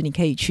就是你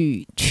可以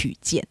去取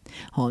件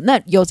那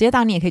有些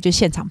当然你也可以去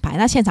现场排，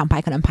那现场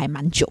排可能排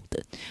蛮久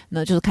的，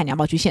那就是看你要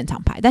不要去现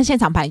场排，但现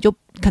场排你就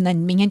可能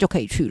明天就可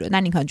以去了，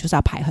那你可能就是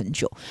要排很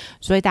久，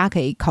所以大家可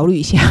以考虑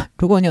一下，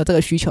如果你有这个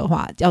需求的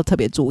话要特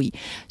别注意。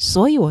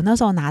所以我那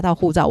时候拿到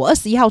护照，我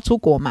21号出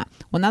国嘛，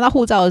我拿到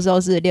护照的时候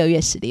是6月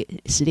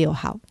16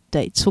号，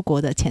对，出国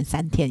的前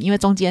3天，因为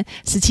中间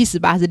17、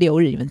18是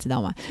6日，你们知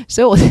道吗？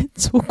所以我是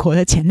出国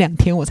的前2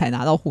天我才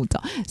拿到护照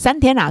，3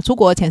天啦，出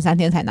国的前3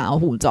天才拿到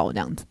护照这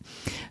样子，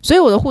所以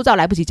我的护照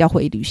来不及交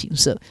回旅行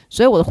社，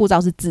所以我的护照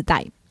是自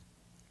带。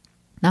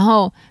然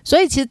后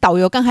所以其实导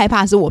游更害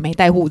怕是我没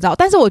带护照，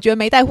但是我觉得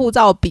没带护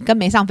照比跟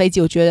没上飞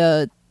机，我觉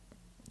得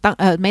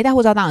没带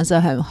护照当然是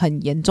很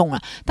严重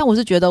啦，但我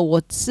是觉得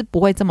我是不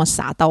会这么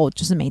傻到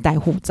就是没带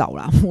护照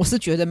啦，我是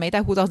觉得没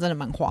带护照真的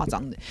蛮夸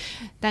张的。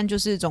但就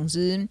是总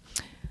之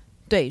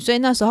对，所以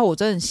那时候我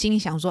真的心里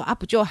想说啊，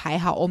不就还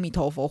好，阿弥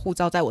陀佛，护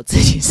照在我自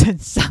己身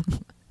上。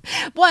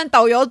不然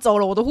导游走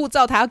了，我的护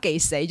照他要给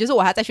谁？就是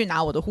我还再去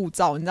拿我的护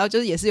照，你知道，就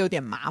是也是有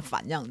点麻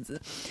烦这样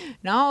子。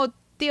然后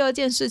第二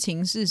件事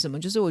情是什么？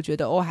就是我觉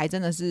得还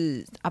真的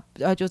是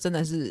就真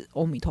的是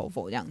阿弥陀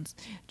佛这样子。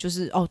就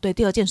是对，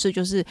第二件事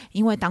就是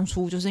因为当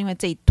初就是因为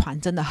这一团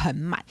真的很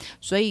满，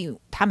所以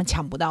他们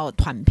抢不到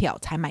团票，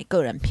才买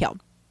个人票。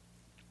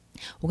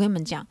我跟你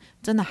们讲，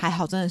真的还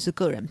好，真的是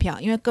个人票，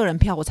因为个人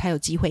票我才有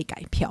机会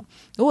改票。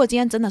如果今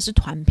天真的是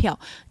团票，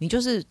你就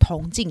是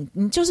同进，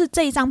你就是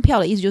这一张票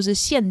的意思就是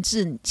限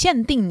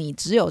定你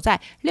只有在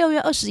6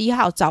月21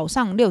号早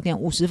上6点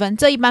50分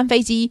这一班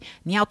飞机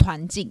你要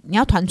团进，你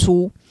要团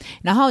出，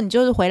然后你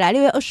就是回来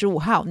6月25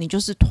号你就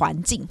是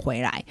团进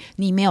回来，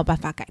你没有办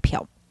法改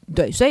票。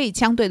对，所以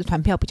相对的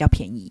团票比较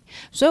便宜，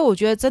所以我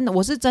觉得真的，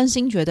我是真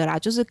心觉得啦，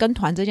就是跟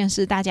团这件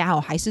事，大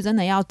家还是真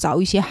的要找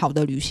一些好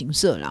的旅行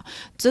社啦。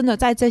真的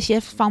在这些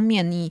方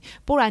面，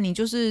不然你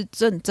就是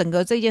整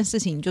个这件事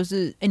情，就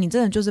是你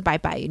真的就是拜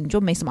拜，你就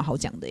没什么好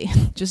讲的耶。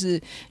就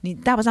是你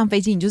搭不上飞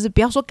机，你就是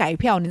不要说改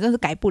票，你真的是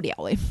改不了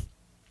耶。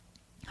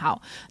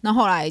好，那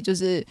后来就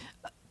是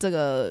这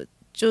个，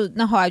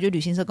那后来就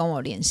旅行社跟我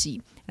联系，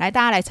来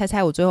大家来猜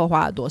猜我最后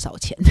花了多少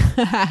钱。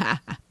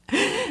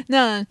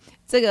那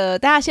这个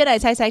大家先来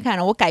猜猜看，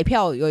我改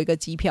票有一个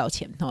机票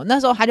钱，那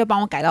时候他就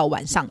帮我改到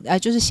晚上，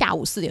就是下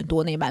午4点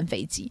多那班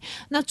飞机。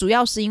那主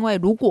要是因为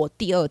如果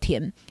第二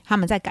天他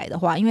们再改的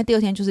话，因为第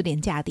二天就是连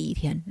假第一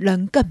天，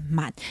人更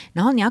满，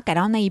然后你要改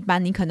到那一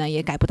班，你可能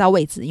也改不到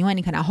位置，因为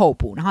你可能要候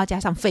补，然后加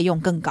上费用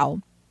更高。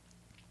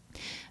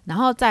然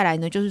后再来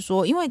呢，就是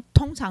说，因为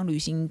通常旅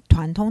行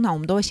团，通常我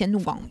们都会先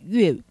往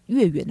越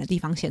远的地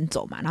方先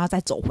走嘛，然后再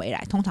走回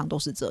来，通常都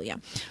是这样。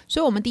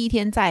所以我们第一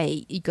天在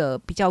一个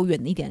比较远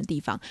一点的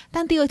地方，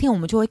但第二天我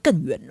们就会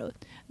更远了。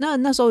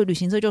那时候旅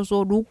行社就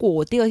说，如果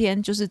我第二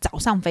天就是早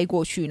上飞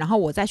过去，然后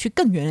我再去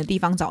更远的地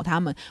方找他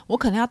们，我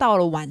可能要到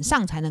了晚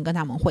上才能跟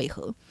他们会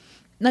合。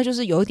那就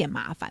是有一点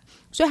麻烦，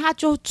所以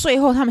最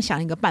后他们想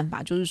了一个办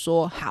法，就是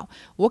说，好，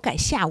我改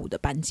下午的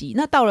班机。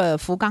那到了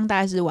福冈大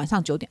概是晚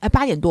上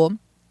8点多。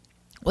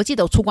我记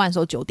得我出关的时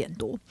候9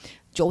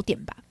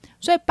点吧，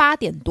所以8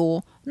点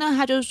多，那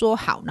他就是说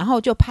好，然后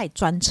就派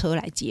专车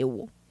来接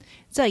我。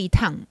这一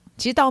趟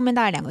其实到后面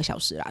大概2个小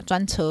时啦，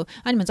专车。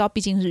你们知道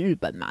毕竟是日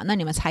本嘛，那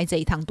你们猜这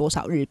一趟多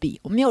少日币？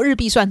我们用日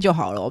币算就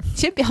好了，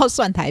先不要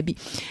算台币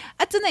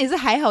真的也是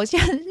还好，现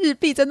在日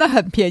币真的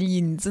很便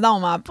宜，你知道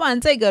吗？不然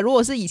这个如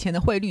果是以前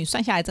的汇率，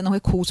算下来真的会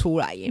哭出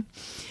来耶。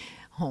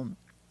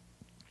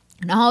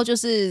然后就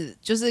是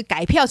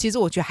改票，其实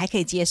我觉得还可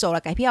以接受了。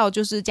改票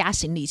就是加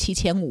行李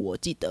7500，我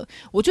记得，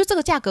我觉得这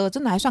个价格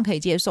真的还算可以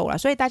接受了。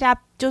所以大家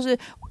就是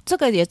这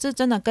个也是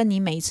真的跟你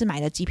每一次买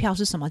的机票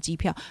是什么机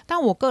票。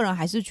但我个人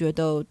还是觉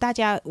得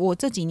我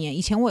这几年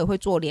以前我也会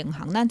做联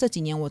航，但这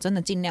几年我真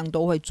的尽量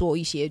都会做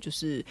一些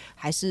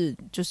还是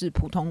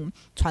普通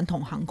传统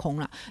航空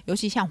啦。尤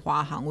其像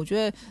华航，我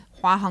觉得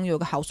华航有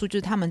个好处就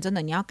是他们真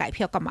的你要改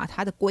票干嘛，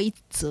它的规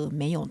则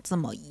没有这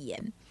么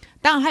严。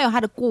当然还有它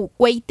的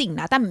规定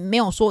啦，但没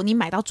有说你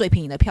买到最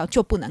便宜的票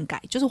就不能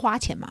改，就是花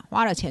钱嘛，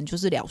花了钱就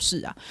是了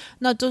事啊。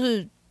那就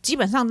是基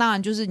本上当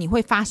然就是你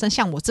会发生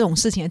像我这种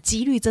事情的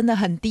几率真的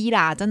很低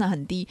啦，真的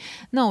很低。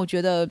那我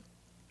觉得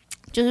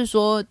就是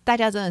说大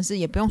家真的是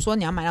也不用说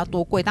你要买到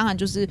多贵，当然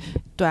就是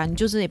对啊，你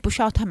就是也不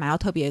需要买到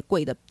特别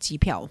贵的机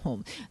票。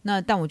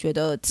但我觉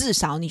得至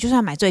少你就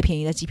算买最便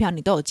宜的机票，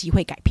你都有机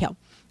会改票。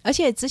而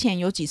且之前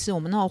有几次我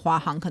们那个华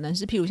航可能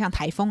是譬如像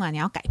台风啊，你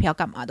要改票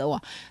干嘛的哇，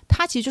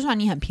它其实就算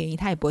你很便宜，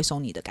它也不会收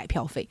你的改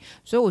票费。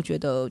所以我觉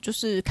得就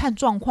是看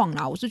状况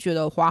啦，我是觉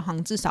得华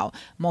航至少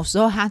某时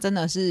候它真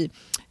的是，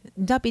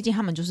你知道毕竟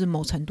他们就是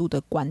某程度的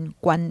官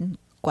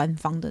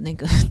方的那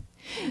个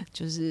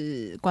就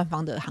是官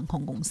方的航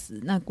空公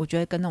司，那我觉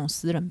得跟那种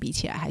私人比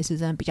起来还是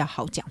真的比较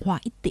好讲话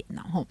一点。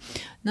然后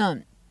那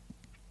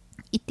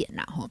一点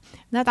啦，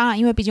那当然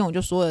因为毕竟我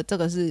就说了这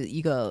个是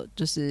一个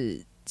就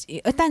是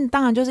但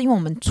当然就是因为我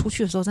们出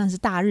去的时候真的是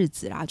大日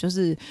子啦，就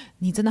是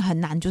你真的很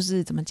难就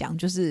是怎么讲，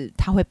就是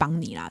他会帮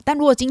你啦。但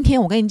如果今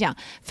天我跟你讲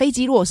飞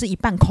机如果是一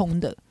半空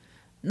的，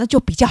那就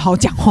比较好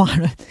讲话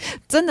了。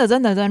真的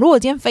如果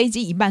今天飞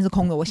机一半是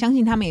空的，我相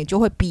信他们也就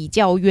会比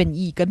较愿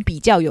意跟比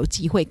较有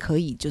机会可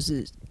以就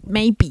是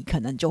maybe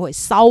可能就会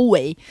稍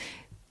微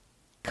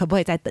可不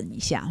可以再等一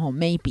下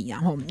maybe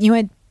然后因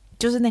为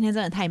就是那天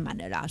真的太满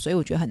了啦，所以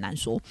我觉得很难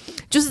说，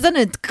就是真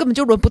的根本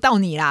就轮不到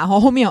你啦。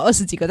后面有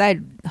20几个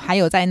还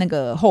有在那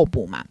个候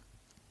补嘛。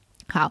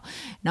好，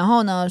然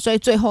后呢，所以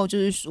最后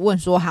就是问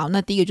说，好，那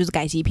第一个就是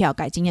改机票，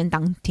改今天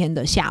当天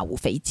的下午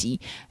飞机，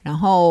然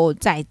后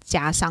再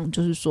加上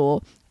就是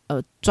说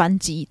专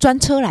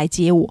车来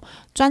接我，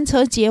专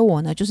车接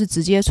我呢，就是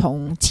直接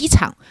从机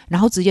场，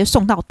然后直接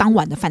送到当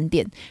晚的饭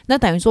店。那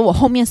等于说我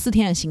后面4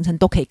天的行程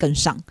都可以跟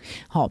上。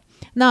好，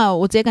那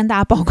我直接跟大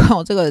家报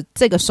告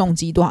这个送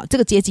机多少，这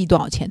个接机多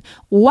少钱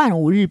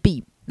？55000日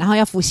币，然后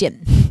要付现。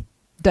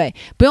对，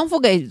不用付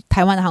给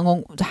台湾的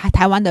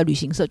台湾的旅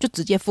行社，就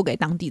直接付给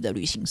当地的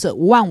旅行社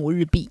，55000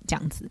日币这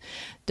样子。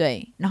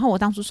对，然后我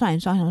当初算一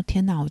算，想说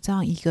天哪，我这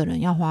样一个人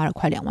要花了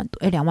快2万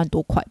多，2万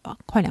多块吧，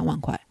快2万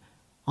块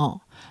哦。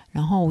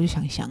然后我就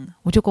想想，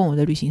我就跟我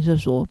的旅行社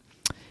说，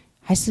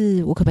还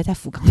是我可不可以在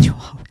福冈就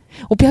好了，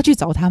我不要去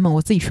找他们，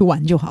我自己去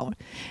玩就好了。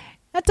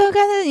那但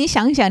是你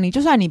想一想，你就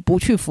算你不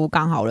去福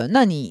冈好了，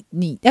那你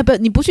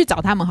不去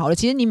找他们好了，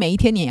其实你每一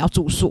天你也要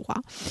住宿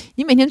啊，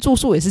你每天住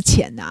宿也是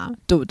钱啊，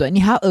对不对？你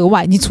还要额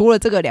外，你除了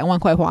这个2万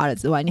块花了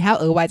之外，你还要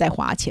额外再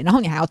花钱，然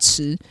后你还要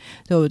吃，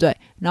对不对？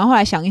然后后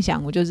来想一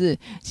想，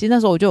其实那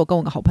时候我就有跟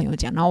我个好朋友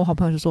讲，然后我好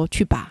朋友就说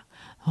去吧，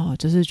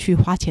就是去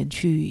花钱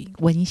去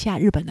闻一下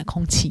日本的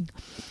空气。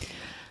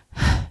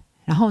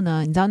然后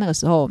呢，你知道那个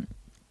时候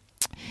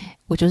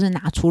我就是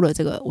拿出了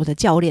这个我的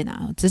教练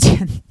啊，之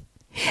前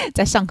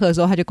在上课的时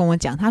候他就跟我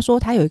讲，他说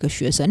他有一个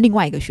学生，另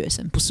外一个学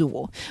生不是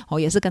我，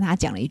也是跟他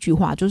讲了一句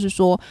话，就是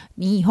说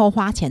你以后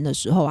花钱的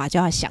时候啊，就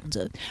要想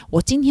着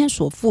我今天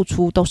所付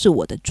出都是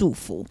我的祝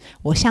福，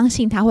我相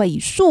信他会以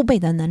数倍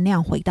的能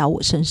量回到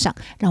我身上，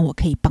让我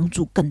可以帮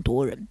助更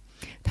多人。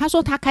他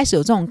说他开始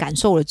有这种感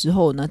受了之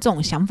后呢，这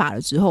种想法了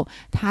之后，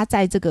他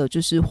在这个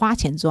就是花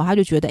钱之后，他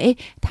就觉得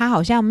他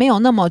好像没有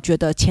那么觉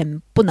得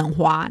钱不能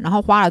花，然后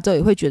花了之后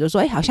也会觉得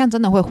说好像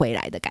真的会回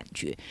来的感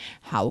觉。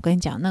好，我跟你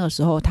讲，那个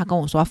时候他跟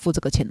我说要付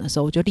这个钱的时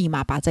候，我就立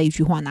马把这一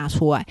句话拿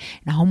出来，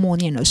然后默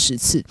念了10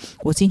次，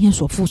我今天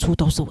所付出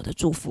都是我的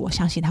祝福，我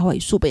相信他会以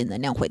数倍的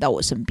能量回到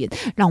我身边，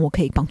让我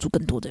可以帮助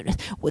更多的人。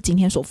我今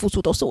天所付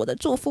出都是我的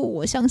祝福，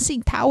我相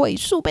信他会以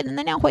数倍的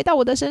能量回到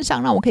我的身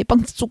上，让我可以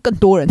帮助更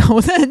多人。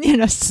我真的念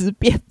了10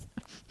遍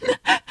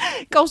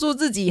告诉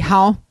自己，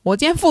好，我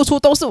今天付出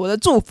都是我的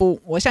祝福，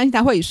我相信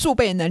他会以数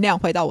倍的能量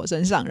回到我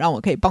身上，让我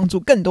可以帮助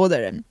更多的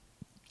人。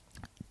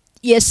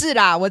也是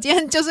啦，我今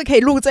天就是可以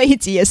录这一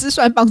集，也是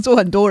算帮助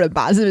很多人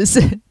吧，是不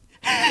是？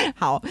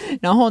好，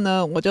然后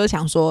呢，我就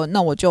想说，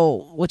那我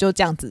就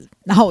这样子，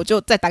然后我就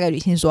再打给旅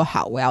行说，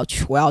好，我要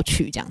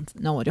去这样子。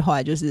那我就后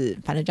来就是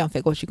反正这样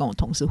飞过去跟我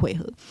同事会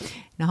合，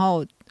然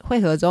后会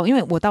合之后，因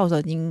为我到时候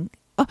已经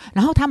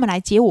然后他们来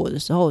接我的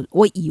时候，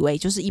我以为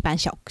就是一般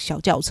小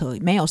轿车，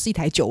没有，是一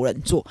台9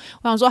人座。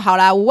我想说好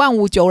啦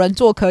，55000 9人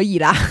座可以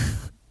啦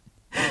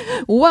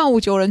，55000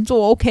 9人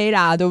座 OK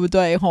啦，对不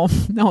对？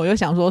那我就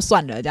想说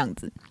算了，这样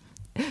子，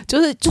就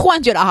是忽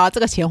然觉得这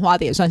个钱花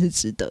的也算是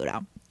值得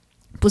啦，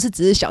不是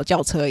只是小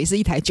轿车，也是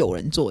一台9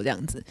人座这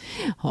样子。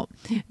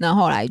那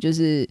后来就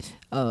是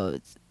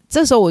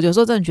这时候我有时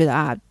候真的觉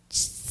得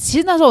其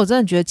实那时候我真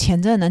的觉得钱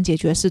真的能解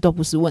决的事都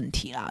不是问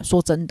题啦。说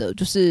真的，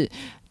就是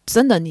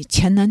真的你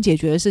钱能解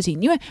决的事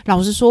情，因为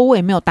老实说我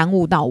也没有耽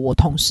误到我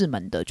同事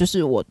们的，就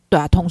是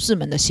同事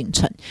们的行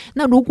程。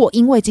那如果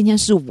因为今天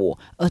是我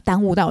而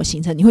耽误到我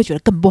行程，你会觉得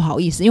更不好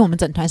意思，因为我们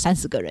整团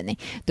30个人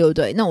对不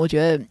对？那我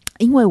觉得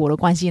因为我的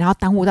关系然后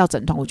耽误到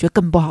整团，我觉得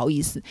更不好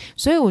意思。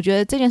所以我觉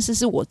得这件事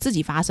是我自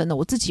己发生的，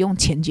我自己用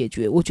钱解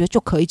决，我觉得就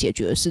可以解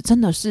决的事，真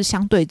的是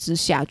相对之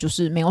下就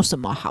是没有什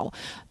么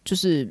就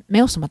是没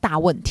有什么大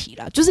问题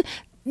啦。就是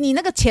你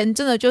那个钱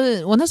真的就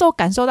是我那时候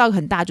感受到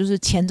很大，就是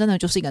钱真的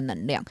就是一个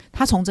能量，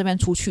它从这边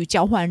出去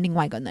交换另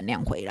外一个能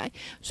量回来，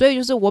所以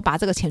就是我把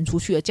这个钱出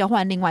去了，交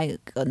换另外一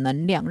个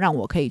能量，让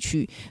我可以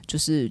就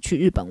是去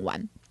日本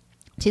玩。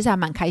其实还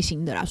蛮开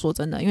心的啦，说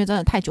真的，因为真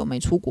的太久没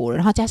出国了，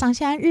然后加上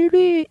现在日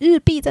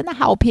币真的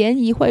好便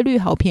宜，汇率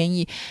好便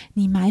宜，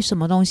你买什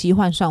么东西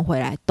换算回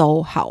来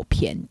都好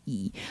便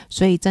宜，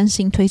所以真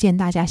心推荐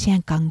大家现在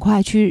赶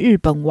快去日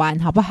本玩，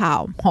好不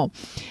好？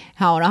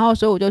好，然后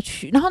所以我就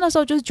去，然后那时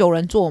候就是9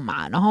人座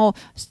嘛，然后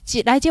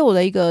来接我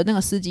的那个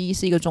司机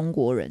是一个中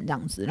国人这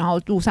样子，然后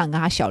路上跟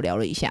他小聊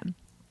了一下，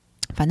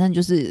反正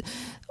就是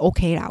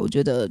OK 啦，我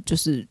觉得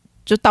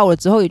就到了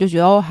之后也就觉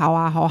得好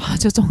啊，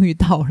就终于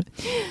到了。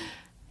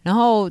然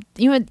后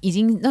因为已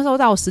经那时候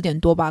到10点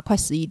多吧，快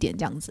11点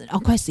这样子，然后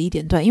快11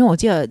点，对，因为我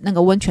记得那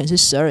个温泉是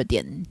12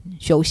点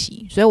休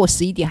息，所以我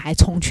11点还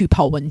冲去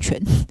泡温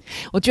泉。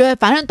我觉得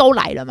反正都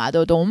来了嘛，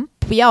对不对？我们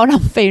不要浪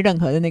费任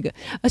何的那个，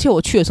而且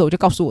我去的时候我就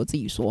告诉我自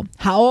己说，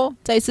好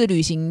这一次旅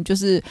行就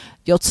是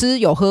有吃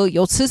有喝，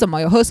有吃什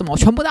么有喝什么，我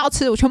全部都要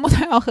吃，我全部都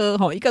要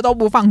喝，一个都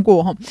不放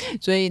过，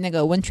所以那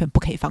个温泉不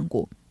可以放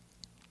过。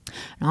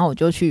然后我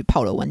就去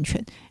泡了温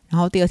泉，然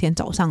后第二天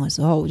早上的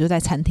时候，我就在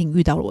餐厅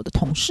遇到了我的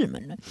同事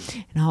们了。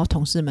然后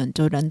同事们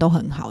就人都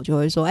很好，就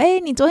会说：“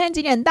你昨天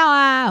几点到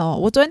啊？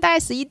我昨天大概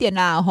11点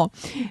啦。”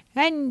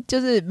就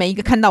是每一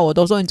个看到我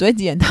都说：“你昨天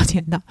几点到？几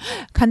点到？”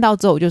看到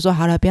之后我就说：“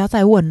好了，不要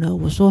再问了。”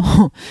我说：“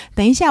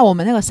等一下我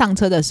们那个上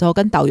车的时候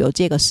跟导游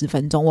借个10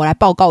分钟，我来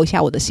报告一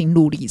下我的心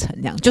路历程。”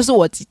这样就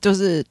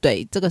是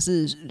对，这个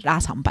是拉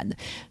长版的，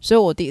所以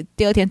我第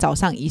二天早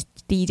上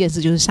第一件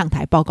事就是上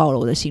台报告了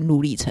我的心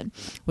路历程。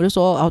我就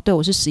说：“对，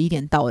我是11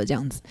点到的这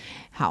样子。”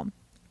好，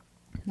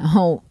然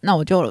后那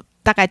我就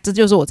大概这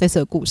就是我这次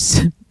的故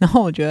事。然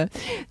后我觉得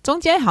中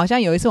间好像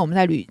有一次我们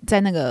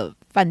在那个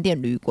饭店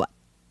旅馆，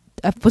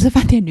不是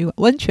饭店旅馆，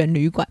温泉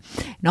旅馆。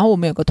然后我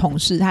们有个同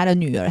事，他的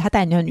女儿，他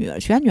带他女儿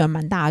去，他女儿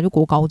蛮大的，就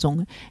国高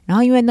中。然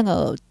后因为那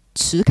个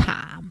持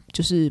卡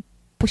就是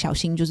不小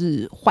心就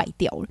是坏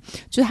掉了，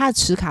就是它的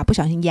磁卡不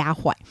小心压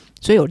坏，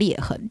所以有裂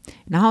痕。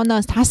然后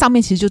呢，它上面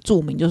其实就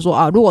注明就是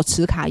说如果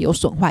磁卡有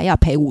损坏要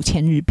赔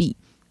5000日币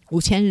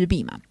，5000日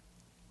币嘛。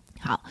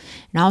好，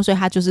然后所以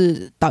他就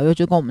是导游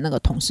就跟我们那个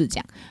同事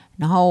讲，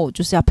然后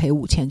就是要赔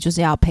5000，就是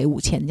要赔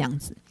5000这样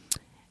子。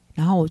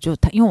然后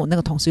因为我那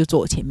个同事就坐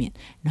我前面，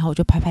然后我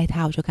就拍拍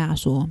他，我就跟他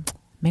说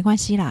没关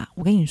系啦，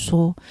我跟你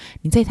说，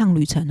你这趟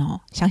旅程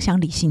想想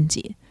李心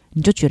洁，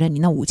你就觉得你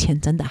那5000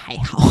真的还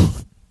好。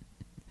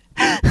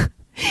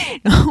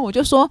然后我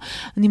就说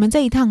你们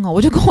这一趟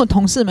我就跟我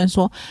同事们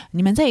说，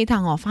你们这一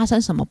趟发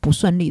生什么不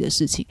顺利的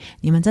事情，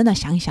你们真的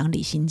想一想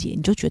李心洁，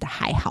你就觉得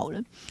还好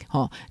了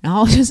然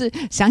后就是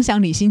想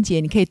想李心洁，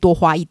你可以多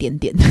花一点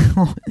点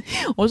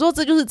我说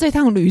这就是这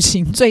趟旅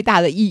行最大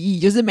的意义，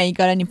就是每一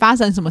个人你发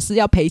生什么事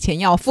要赔钱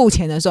要付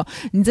钱的时候，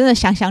你真的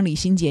想想李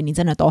心洁，你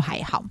真的都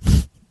还好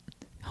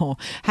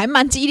还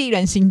蛮激励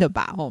人心的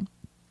吧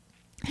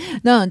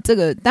那这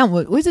个，但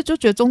我一直就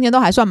觉得中间都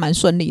还算蛮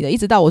顺利的，一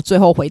直到我最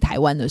后回台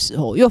湾的时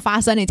候，又发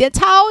生了一件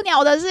超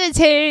鸟的事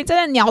情，真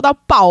的鸟到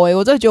爆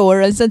我真的觉得我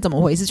人生怎么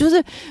回事？就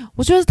是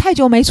我觉得太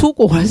久没出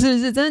国了，是不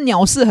是？真的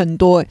鸟事很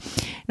多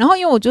然后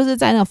因为我就是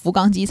在那个福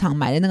冈机场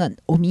买的那个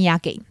欧米亚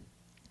给，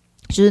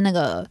就是那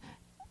个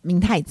明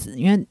太子，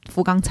因为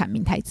福冈产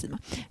明太子嘛，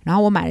然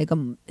后我买了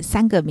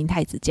3个明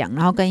太子酱，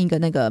然后跟一个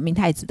那个明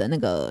太子的那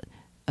个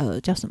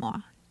叫什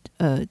么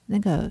那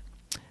个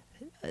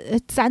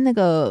沾那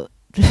个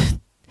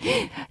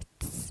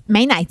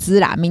美乃滋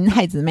啦，明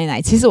太子美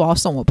乃，其实我要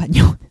送我朋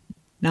友，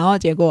然后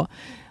结果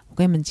我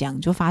跟你们讲，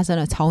就发生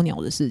了超鸟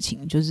的事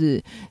情，就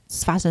是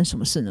发生什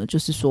么事呢？就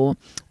是说，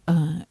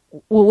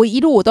我一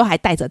路我都还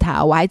带着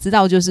他，我还知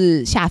道就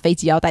是下飞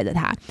机要带着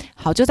他。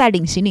好，就在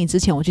领行李之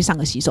前，我去上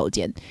个洗手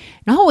间，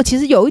然后我其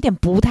实有一点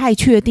不太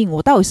确定，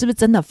我到底是不是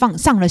真的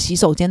上了洗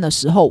手间的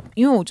时候，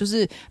因为我就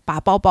是把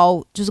包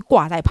包就是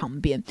挂在旁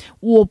边，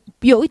我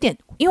有一点。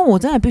因为我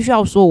真的必须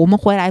要说，我们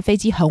回来飞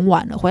机很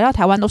晚了，回到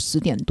台湾都10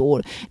点多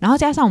了，然后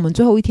加上我们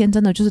最后一天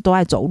真的就是都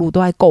在走路，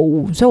都在购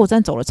物，所以我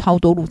真的走了超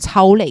多路，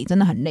超累，真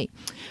的很累。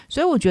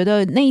所以我觉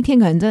得那一天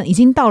可能真的已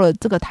经到了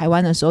这个台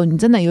湾的时候，你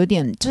真的有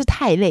点就是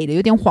太累了，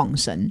有点晃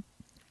神。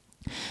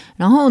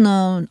然后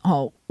呢，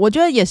我觉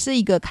得也是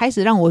一个开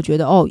始让我觉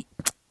得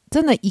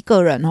真的一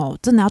个人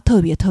真的要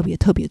特别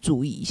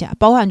注意一下，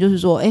包含就是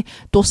说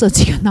多设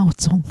几个闹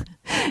钟，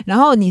然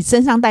后你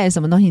身上带着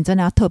什么东西你真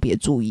的要特别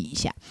注意一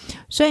下。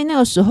所以那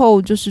个时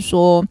候就是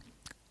说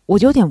我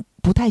有点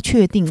不太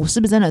确定我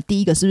是不是真的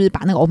第一个是不是把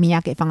那个欧米亚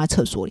给放在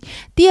厕所里，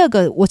第二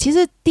个我其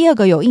实第二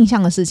个有印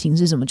象的事情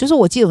是什么，就是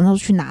我记得我那时候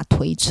去拿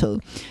推车，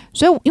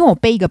所以因为我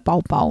背一个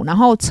包包，然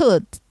后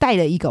带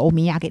了一个欧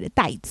米亚给的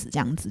袋子，这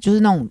样子就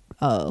是那种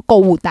购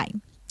物袋，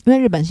因为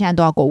日本现在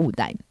都要购物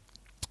袋，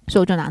所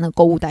以我就拿那个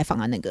购物袋放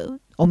在那个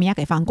欧米亚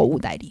给放在购物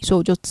袋里，所以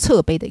我就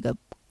侧背的一个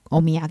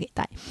欧米亚给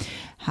袋。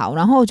好，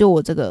然后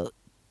就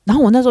然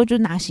后我那时候就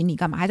拿行李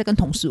干嘛，还在跟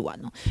同事玩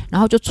然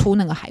后就出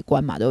那个海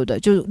关嘛，对不对？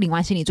就领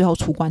完行李最后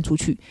出关出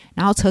去，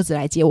然后车子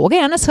来接我。我跟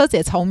你讲，那车子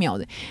也超妙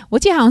的，我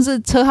记得好像是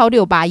车号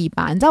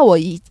6818，你知道我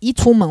一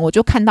出门我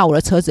就看到我的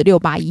车子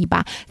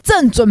6818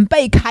正准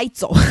备开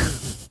走。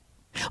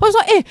我就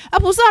说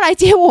不是要来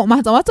接我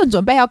吗？怎么正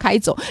准备要开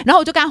走？然后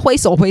我就跟他挥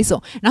手，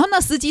然后那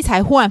司机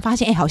才忽然发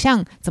现好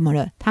像怎么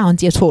了，他好像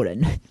接错人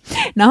了。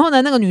然后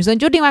呢，那个女生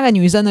就另外一个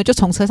女生呢就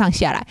从车上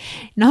下来，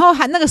然后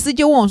那个司机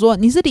就问我说：“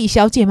你是李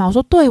小姐吗？”我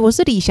说：“对，我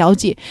是李小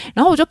姐。”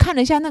然后我就看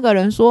了一下那个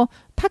人说：“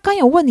他刚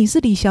有问你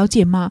是李小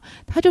姐吗？”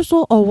他就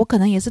说：“我可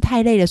能也是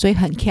太累了，所以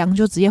很呛，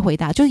就直接回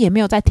答，就也没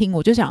有在听。”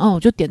我就想，我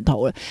就点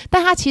头了。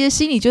但他其实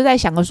心里就在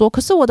想着说：“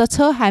可是我的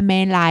车还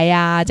没来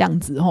呀，这样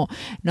子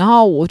然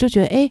后我就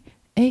觉得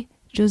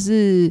就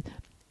是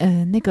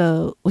那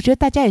个我觉得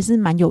大家也是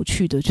蛮有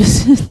趣的，就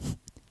是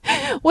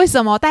为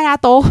什么大家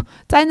都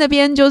在那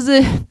边所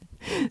以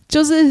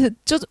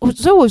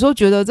我说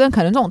觉得真的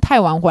可能这种太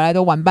晚回来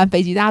的晚班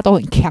飞机大家都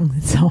很呛，你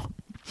知道吗？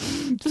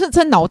就是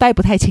这脑袋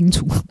不太清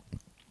楚，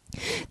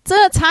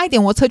真的差一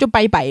点我车就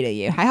拜拜了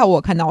耶，还好我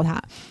有看到他。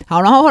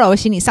好，然后后来我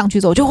行李上去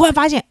之后，我就忽然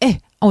发现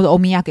我的欧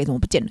米亚给怎么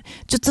不见了，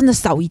就真的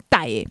少一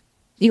袋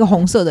一个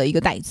红色的一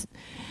个袋子。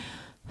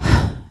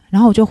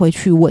然后我就回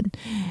去问，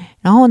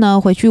然后呢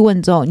回去问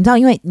之后，你知道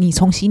因为你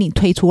从行李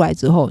推出来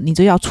之后你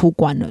就要出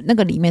关了，那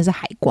个里面是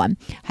海关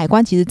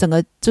其实整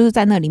个就是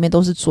在那里面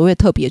都是所谓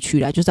特别区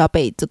啦，就是要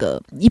被这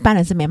个一般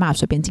人是没办法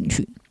随便进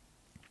去。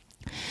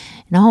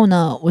然后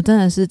呢我真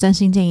的是真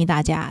心建议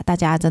大家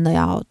真的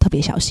要特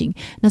别小心。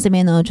那这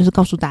边呢就是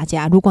告诉大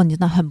家，如果你真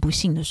的很不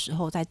幸的时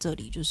候在这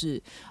里就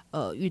是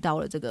遇到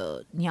了这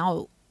个你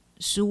要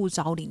失物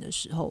招领的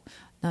时候，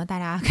那大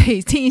家可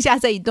以听一下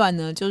这一段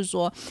呢，就是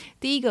说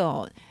第一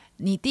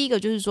个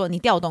就是说你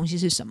掉的东西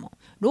是什么。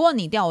如果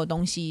你掉的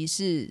东西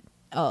是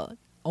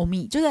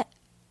就是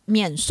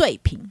免税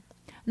品，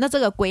那这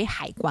个归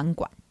海关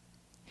管。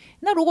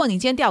那如果你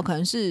今天掉可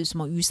能是什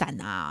么雨伞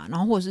啊，然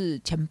后或者是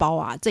钱包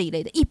啊这一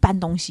类的一般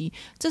东西，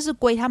这是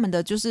归他们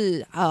的就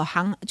是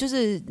就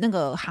是那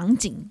个航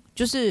警，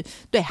就是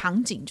对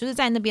航警，就是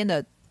在那边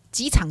的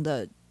机场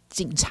的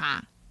警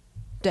察，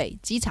对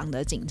机场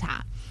的警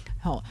察。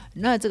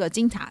那这个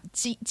机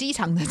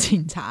场的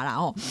警察啦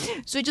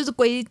所以就是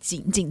归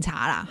警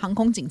察啦，航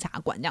空警察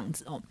管这样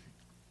子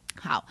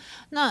好，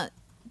那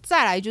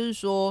再来就是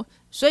说，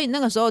所以那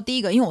个时候第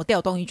一个，因为我掉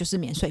的东西就是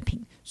免税品，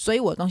所以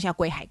我的东西要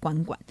归海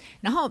关管。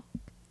然后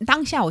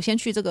当下我先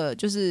去这个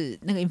就是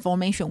那个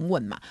information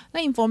问嘛，那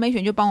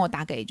information 就帮我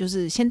就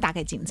是先打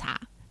给警察。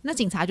那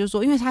警察就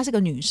说，因为她是个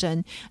女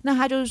生，那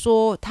她就是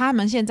说他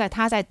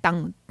在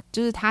当，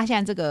就是她现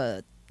在这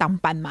个当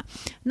班嘛，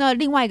那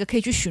另外一个可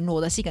以去巡逻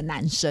的是一个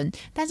男生，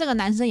但这个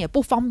男生也不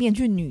方便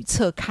去女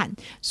厕看，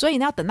所以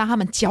要等到他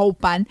们交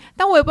班，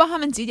但我也不知道他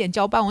们几点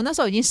交班，我那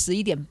时候已经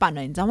11点半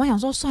了，你知道吗？我想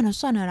说算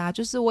了啦，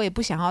就是我也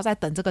不想要再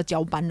等这个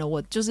交班了，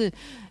我就是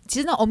其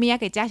实那欧米亚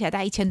给加起来大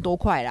概1000多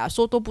块啦，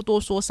说多不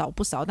多说少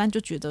不少，但就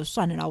觉得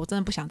算了啦，我真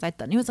的不想再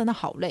等，因为真的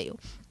好累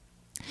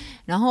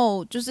然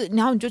后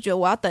你就觉得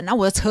我要等，那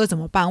我的车怎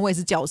么办？我也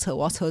是轿车，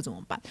我要车怎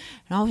么办？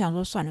然后我想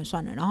说算了，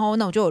然后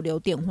那我就有留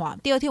电话。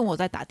第二天我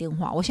再打电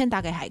话，我先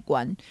打给海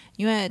关，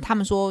因为他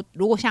们说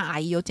如果像阿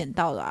姨有捡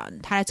到的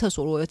她在厕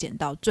所如果有捡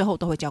到，最后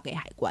都会交给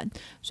海关，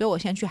所以我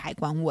先去海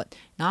关问，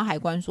然后海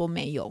关说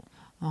没有。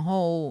然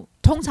后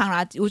通常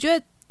啦，我觉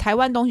得台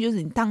湾东西就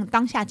是你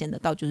当下捡得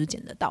到就是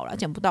捡得到啦，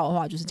捡不到的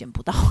话就是捡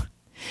不到。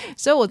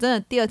所以我真的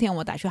第二天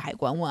我打去海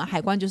关问，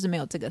海关就是没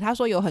有这个，他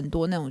说有很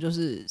多那种就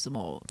是什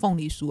么凤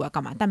梨酥啊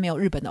干嘛，但没有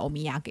日本的欧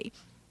米亚给。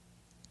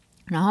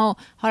然后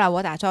后来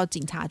我打到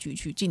警察局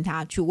去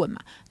问嘛，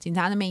警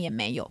察那边也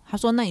没有，他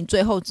说那你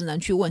最后只能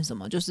去问什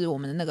么，就是我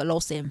们的那个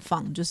lost and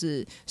found， 就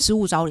是失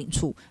物招领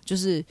处，就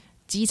是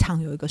机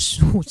场有一个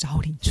失物招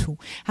领处，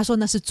他说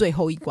那是最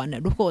后一关了，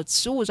如果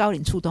失物招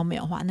领处都没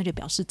有的话，那就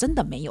表示真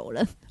的没有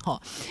了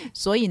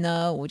所以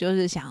呢我就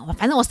是想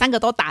反正我3个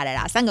都打了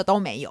啦，3个都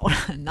没有了，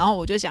然后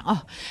我就想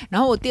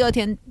然后我第二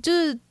天就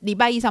是礼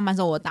拜一上班的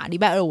时候我打，礼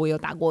拜二我有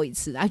打过一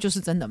次，就是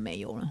真的没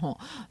有了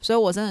所以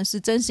我真的是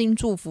真心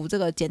祝福这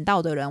个捡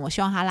到的人，我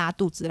希望他拉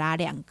肚子拉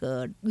2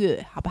个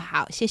月好不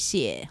好？谢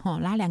谢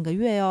拉2个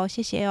月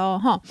谢谢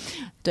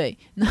对，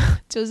那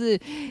就是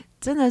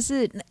真的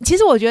是，其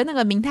实我觉得那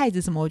个明太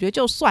子什么，我觉得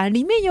就算了，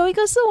里面有一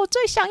个是我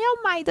最想要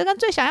买的跟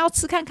最想要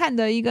吃看看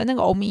的一个那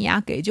个欧米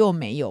亚给就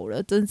没有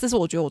了，这是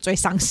我觉得我最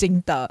伤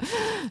心的。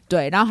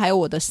对，然后还有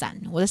我的伞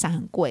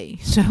很贵，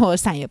所以我的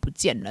伞也不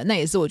见了，那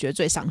也是我觉得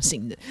最伤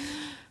心的。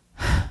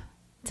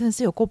真的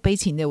是有够悲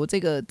情的，我这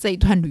一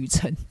段旅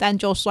程，但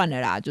就算了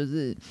啦，就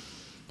是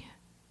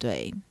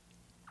对。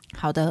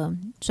好的，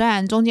虽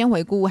然中间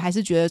回顾还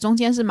是觉得中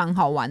间是蛮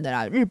好玩的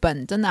啦，日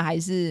本真的还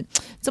是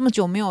这么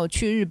久没有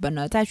去日本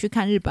了，再去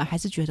看日本还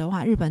是觉得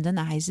哇，日本真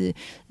的还是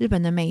日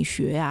本的美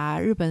学啊，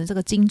日本的这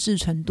个精致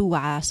程度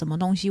啊，什么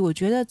东西我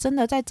觉得真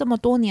的在这么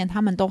多年他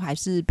们都还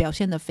是表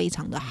现得非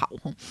常的好，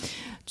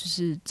就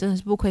是真的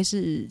是不愧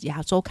是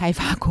亚洲开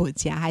发国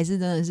家，还是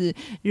真的是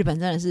日本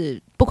真的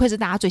是不愧是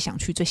大家最想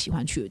去最喜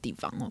欢去的地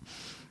方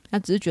那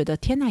只是觉得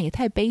天哪也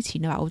太悲情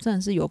了吧，我真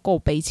的是有够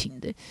悲情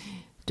的。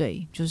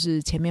对，就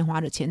是前面花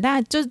的钱，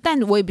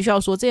但我也必须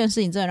要说，这件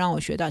事情真的让我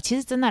学到，其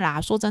实真的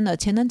啦，说真的，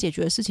钱能解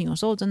决的事情，有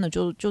时候真的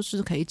就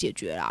是可以解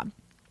决啦。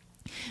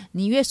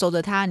你越守着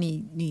它，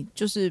你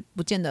就是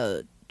不见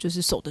得就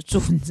是守得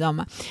住，你知道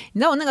吗？你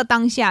知道我那个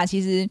当下，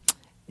其实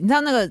你知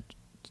道那个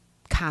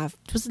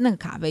就是那个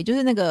卡费，就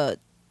是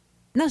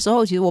那时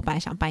候其实我本来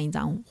想办一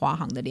张华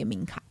航的联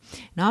名卡，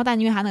然后但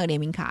因为他那个联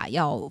名卡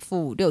要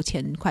付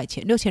6000块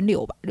钱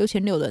，6600吧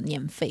，6600的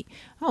年费，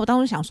然后我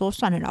当时想说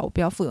算了啦，我不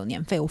要付有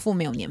年费，我付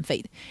没有年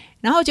费的。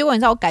然后结果你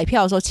知道我改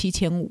票的时候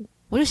7500，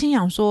我就心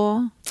想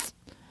说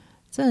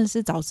真的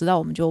是早知道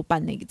我们就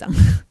办那一张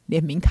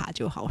联名卡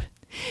就好了。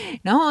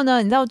然后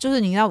呢，你知道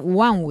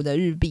55000的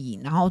日币，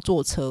然后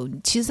坐车，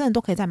其实真的都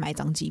可以再买一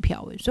张机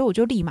票所以我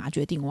就立马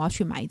决定我要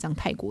去买一张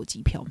泰国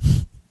机票。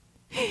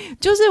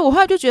就是我后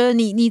来就觉得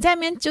你在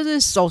那边就是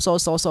守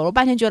了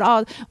半天，觉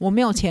得我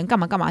没有钱干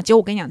嘛，结果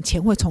我跟你讲，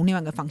钱会从另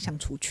外一个方向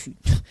出去。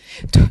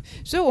对，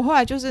所以我后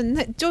来就是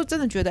就真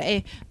的觉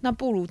得那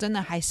不如真的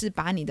还是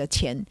把你的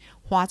钱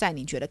花在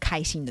你觉得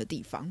开心的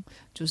地方，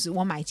就是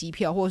我买机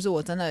票，或者是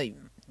我真的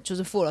就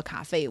是付了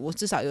卡费，我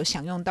至少有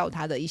享用到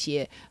他的一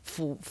些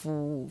服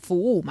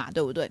务嘛，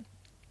对不对？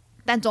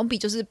但总比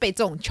就是被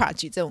这种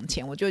charge 这种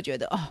钱，我就会觉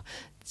得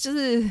就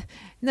是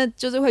那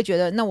就是会觉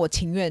得那我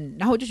情愿，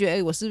然后我就觉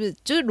得我是不是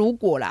就是如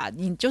果啦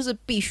你就是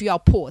必须要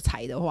破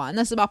财的话，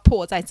那是不是要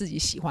破在自己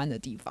喜欢的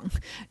地方？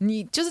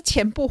你就是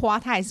钱不花，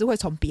它还是会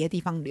从别的地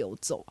方流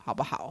走，好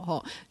不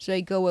好所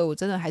以各位，我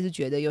真的还是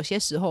觉得有些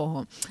时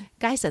候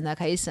该省的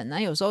可以省，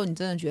那有时候你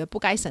真的觉得不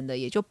该省的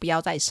也就不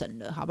要再省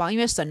了，好不好？因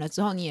为省了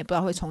之后你也不知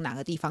道会从哪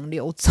个地方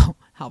流走，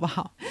好不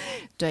好？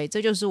对，这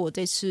就是我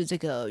这次这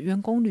个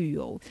员工旅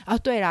游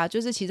对啦，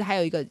就是其实还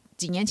有一个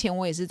几年前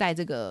我也是在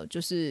这个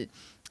就是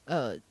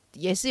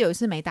也是有一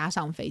次没搭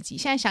上飞机，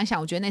现在想想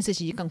我觉得那次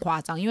其实更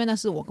夸张，因为那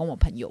是我跟我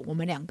朋友我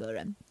们2个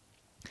人，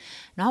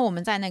然后我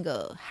们在那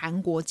个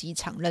韩国机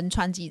场仁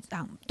川机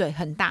场，对，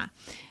很大，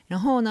然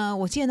后呢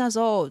我记得那时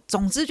候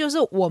总之就是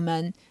我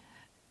们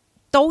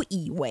都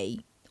以为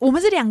我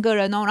们是2个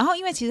人然后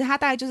因为其实他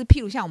大概就是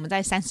譬如像我们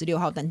在36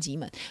号登机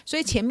门，所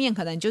以前面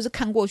可能就是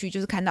看过去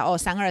就是看到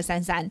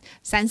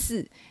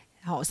323334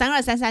好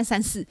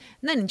，323334，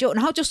那你就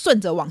然后就顺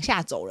着往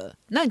下走了，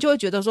那你就会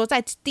觉得说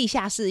在地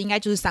下室应该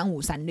就是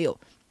3536，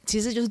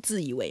其实就是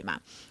自以为嘛，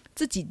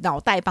自己脑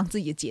袋帮自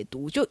己的解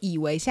读，就以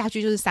为下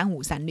去就是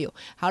3536。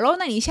好咯，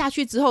那你下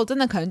去之后真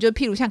的可能就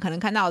譬如像可能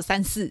看到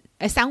35，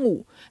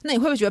那你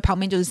会不会觉得旁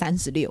边就是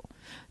36？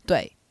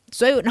对，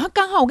所以然后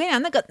刚好我跟你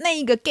讲那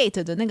一个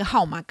gate 的那个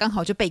号码刚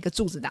好就被一个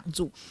柱子挡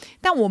住，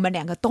但我们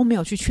两个都没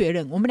有去确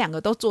认，我们两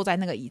个都坐在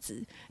那个椅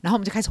子，然后我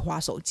们就开始滑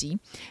手机，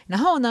然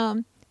后呢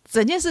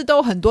整件事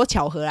都很多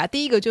巧合啦。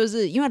第一个就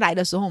是因为来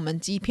的时候我们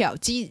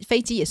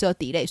飞机也是有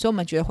delay， 所以我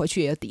们觉得回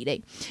去也有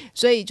delay，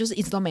 所以就是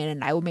一直都没人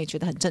来，我们也觉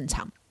得很正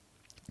常。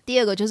第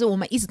二个就是我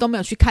们一直都没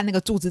有去看那个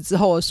柱子之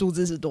后的数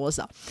字是多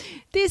少。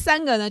第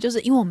三个呢，就是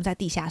因为我们在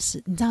地下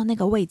室，你知道那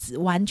个位置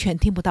完全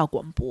听不到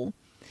广播，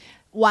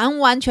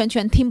完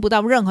全听不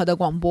到任何的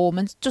广播，我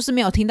们就是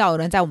没有听到有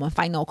人在我们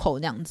final call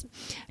那样子。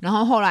然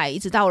后后来一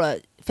直到了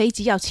飞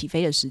机要起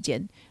飞的时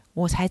间，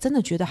我才真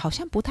的觉得好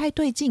像不太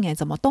对劲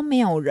怎么都没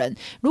有人，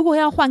如果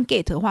要换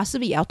gate 的话是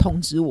不是也要通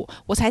知我？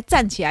我才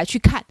站起来去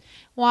看，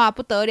哇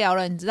不得了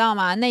了，你知道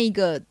吗？那一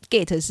个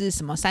gate 是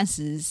什么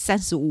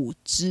35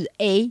支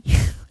A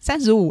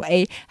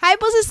 35A 还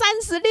不是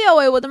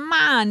36我的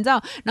妈，你知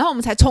道？然后我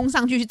们才冲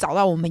上去找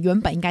到我们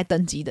原本应该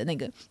登机的那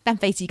个，但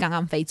飞机刚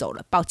刚飞走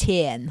了，抱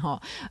歉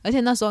而且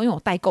那时候因为我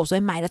代购，所以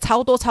买了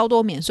超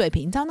多免税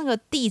品，你知道那个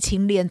地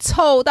勤脸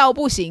臭到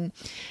不行。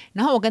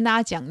然后我跟大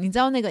家讲，你知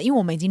道那个因为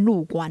我们已经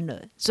入关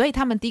了，所以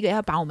他们第一个要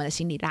把我们的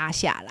行李拉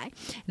下来，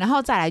然后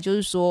再来就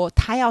是说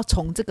他要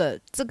从这个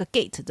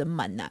gate 的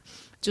门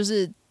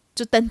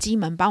就登机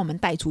门把我们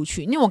带出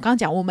去，因为我刚刚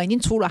讲我们已经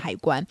出了海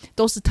关，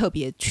都是特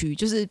别区，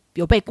就是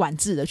有被管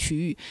制的区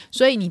域，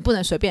所以你不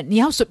能随便，你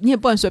也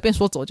不能随便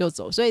说走就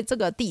走，所以这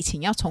个地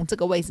勤要从这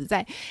个位置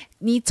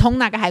你从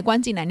哪个海关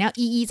进来，你要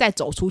一一再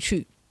走出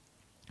去，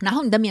然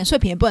后你的免税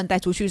品也不能带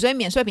出去，所以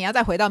免税品要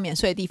再回到免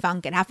税的地方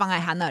给他放在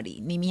他那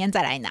里，你明天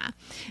再来拿，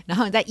然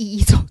后你再一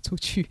一走出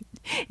去，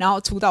然后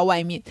出到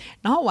外面。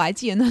然后我还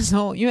记得那时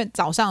候因为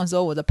早上的时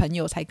候我的朋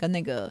友才跟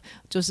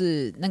就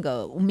是那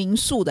个民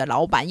宿的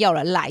老板要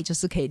了赖，就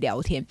是可以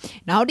聊天，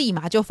然后立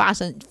马就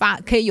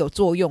可以有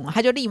作用了，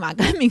他就立马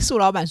跟民宿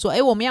老板说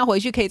我们要回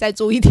去可以再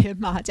住一天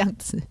吗？这样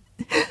子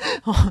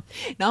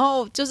然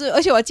后就是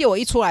而且我记得我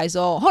一出来的时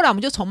候，后来我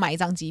们就重买一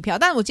张机票，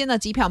但我记得那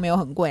机票没有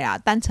很贵啊，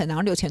单程然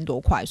后6000多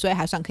块，所以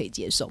还算可以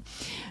接受。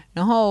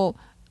然后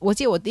我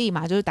记得我立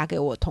马就是打给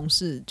我同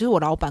事，就是我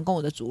老板跟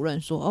我的主任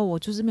说我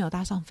就是没有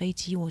搭上飞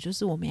机，我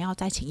们要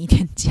再请1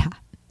天假。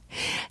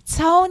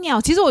超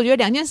鸟。其实我觉得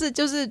两件事，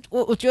就是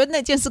我觉得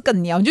那件事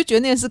更鸟，你就觉得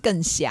那件事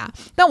更瞎，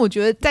但我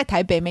觉得在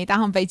台北没搭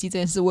上飞机这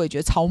件事我也觉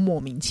得超莫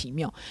名其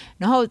妙。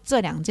然后这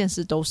两件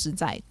事都是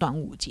在端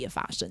午节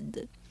发生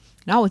的。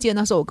然后我记得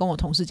那时候我跟我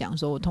同事讲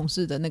说，我同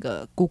事的那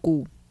个姑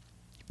姑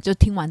就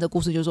听完这故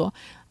事就说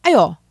哎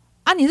呦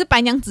你是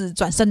白娘子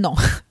转身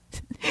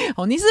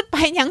你是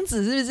白娘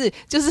子是不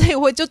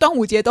是？就端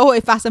午节都会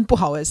发生不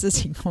好的事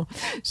情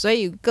所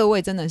以各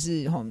位真的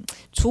是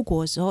出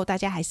国的时候大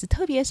家还是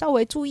特别稍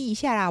微注意一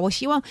下啦。我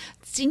希望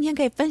今天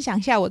可以分享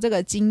一下我这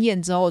个经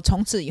验之后，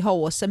从此以后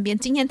我身边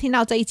今天听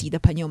到这一集的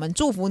朋友们，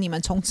祝福你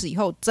们从此以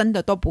后真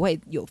的都不会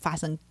有发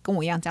生跟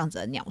我一样这样子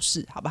的鸟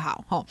事，好不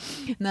好？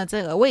那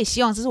这个我也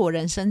希望这是我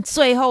人生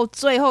最后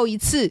一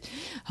次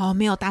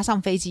没有搭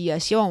上飞机了，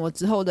希望我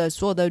之后的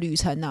所有的旅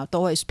程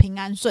都会平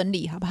安顺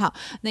利，好不好？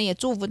那也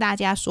祝福大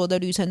家所有的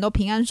旅程都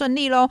平安顺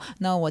利咯。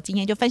那我今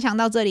天就分享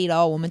到这里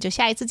咯，我们就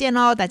下一次见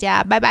咯，大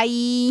家拜拜。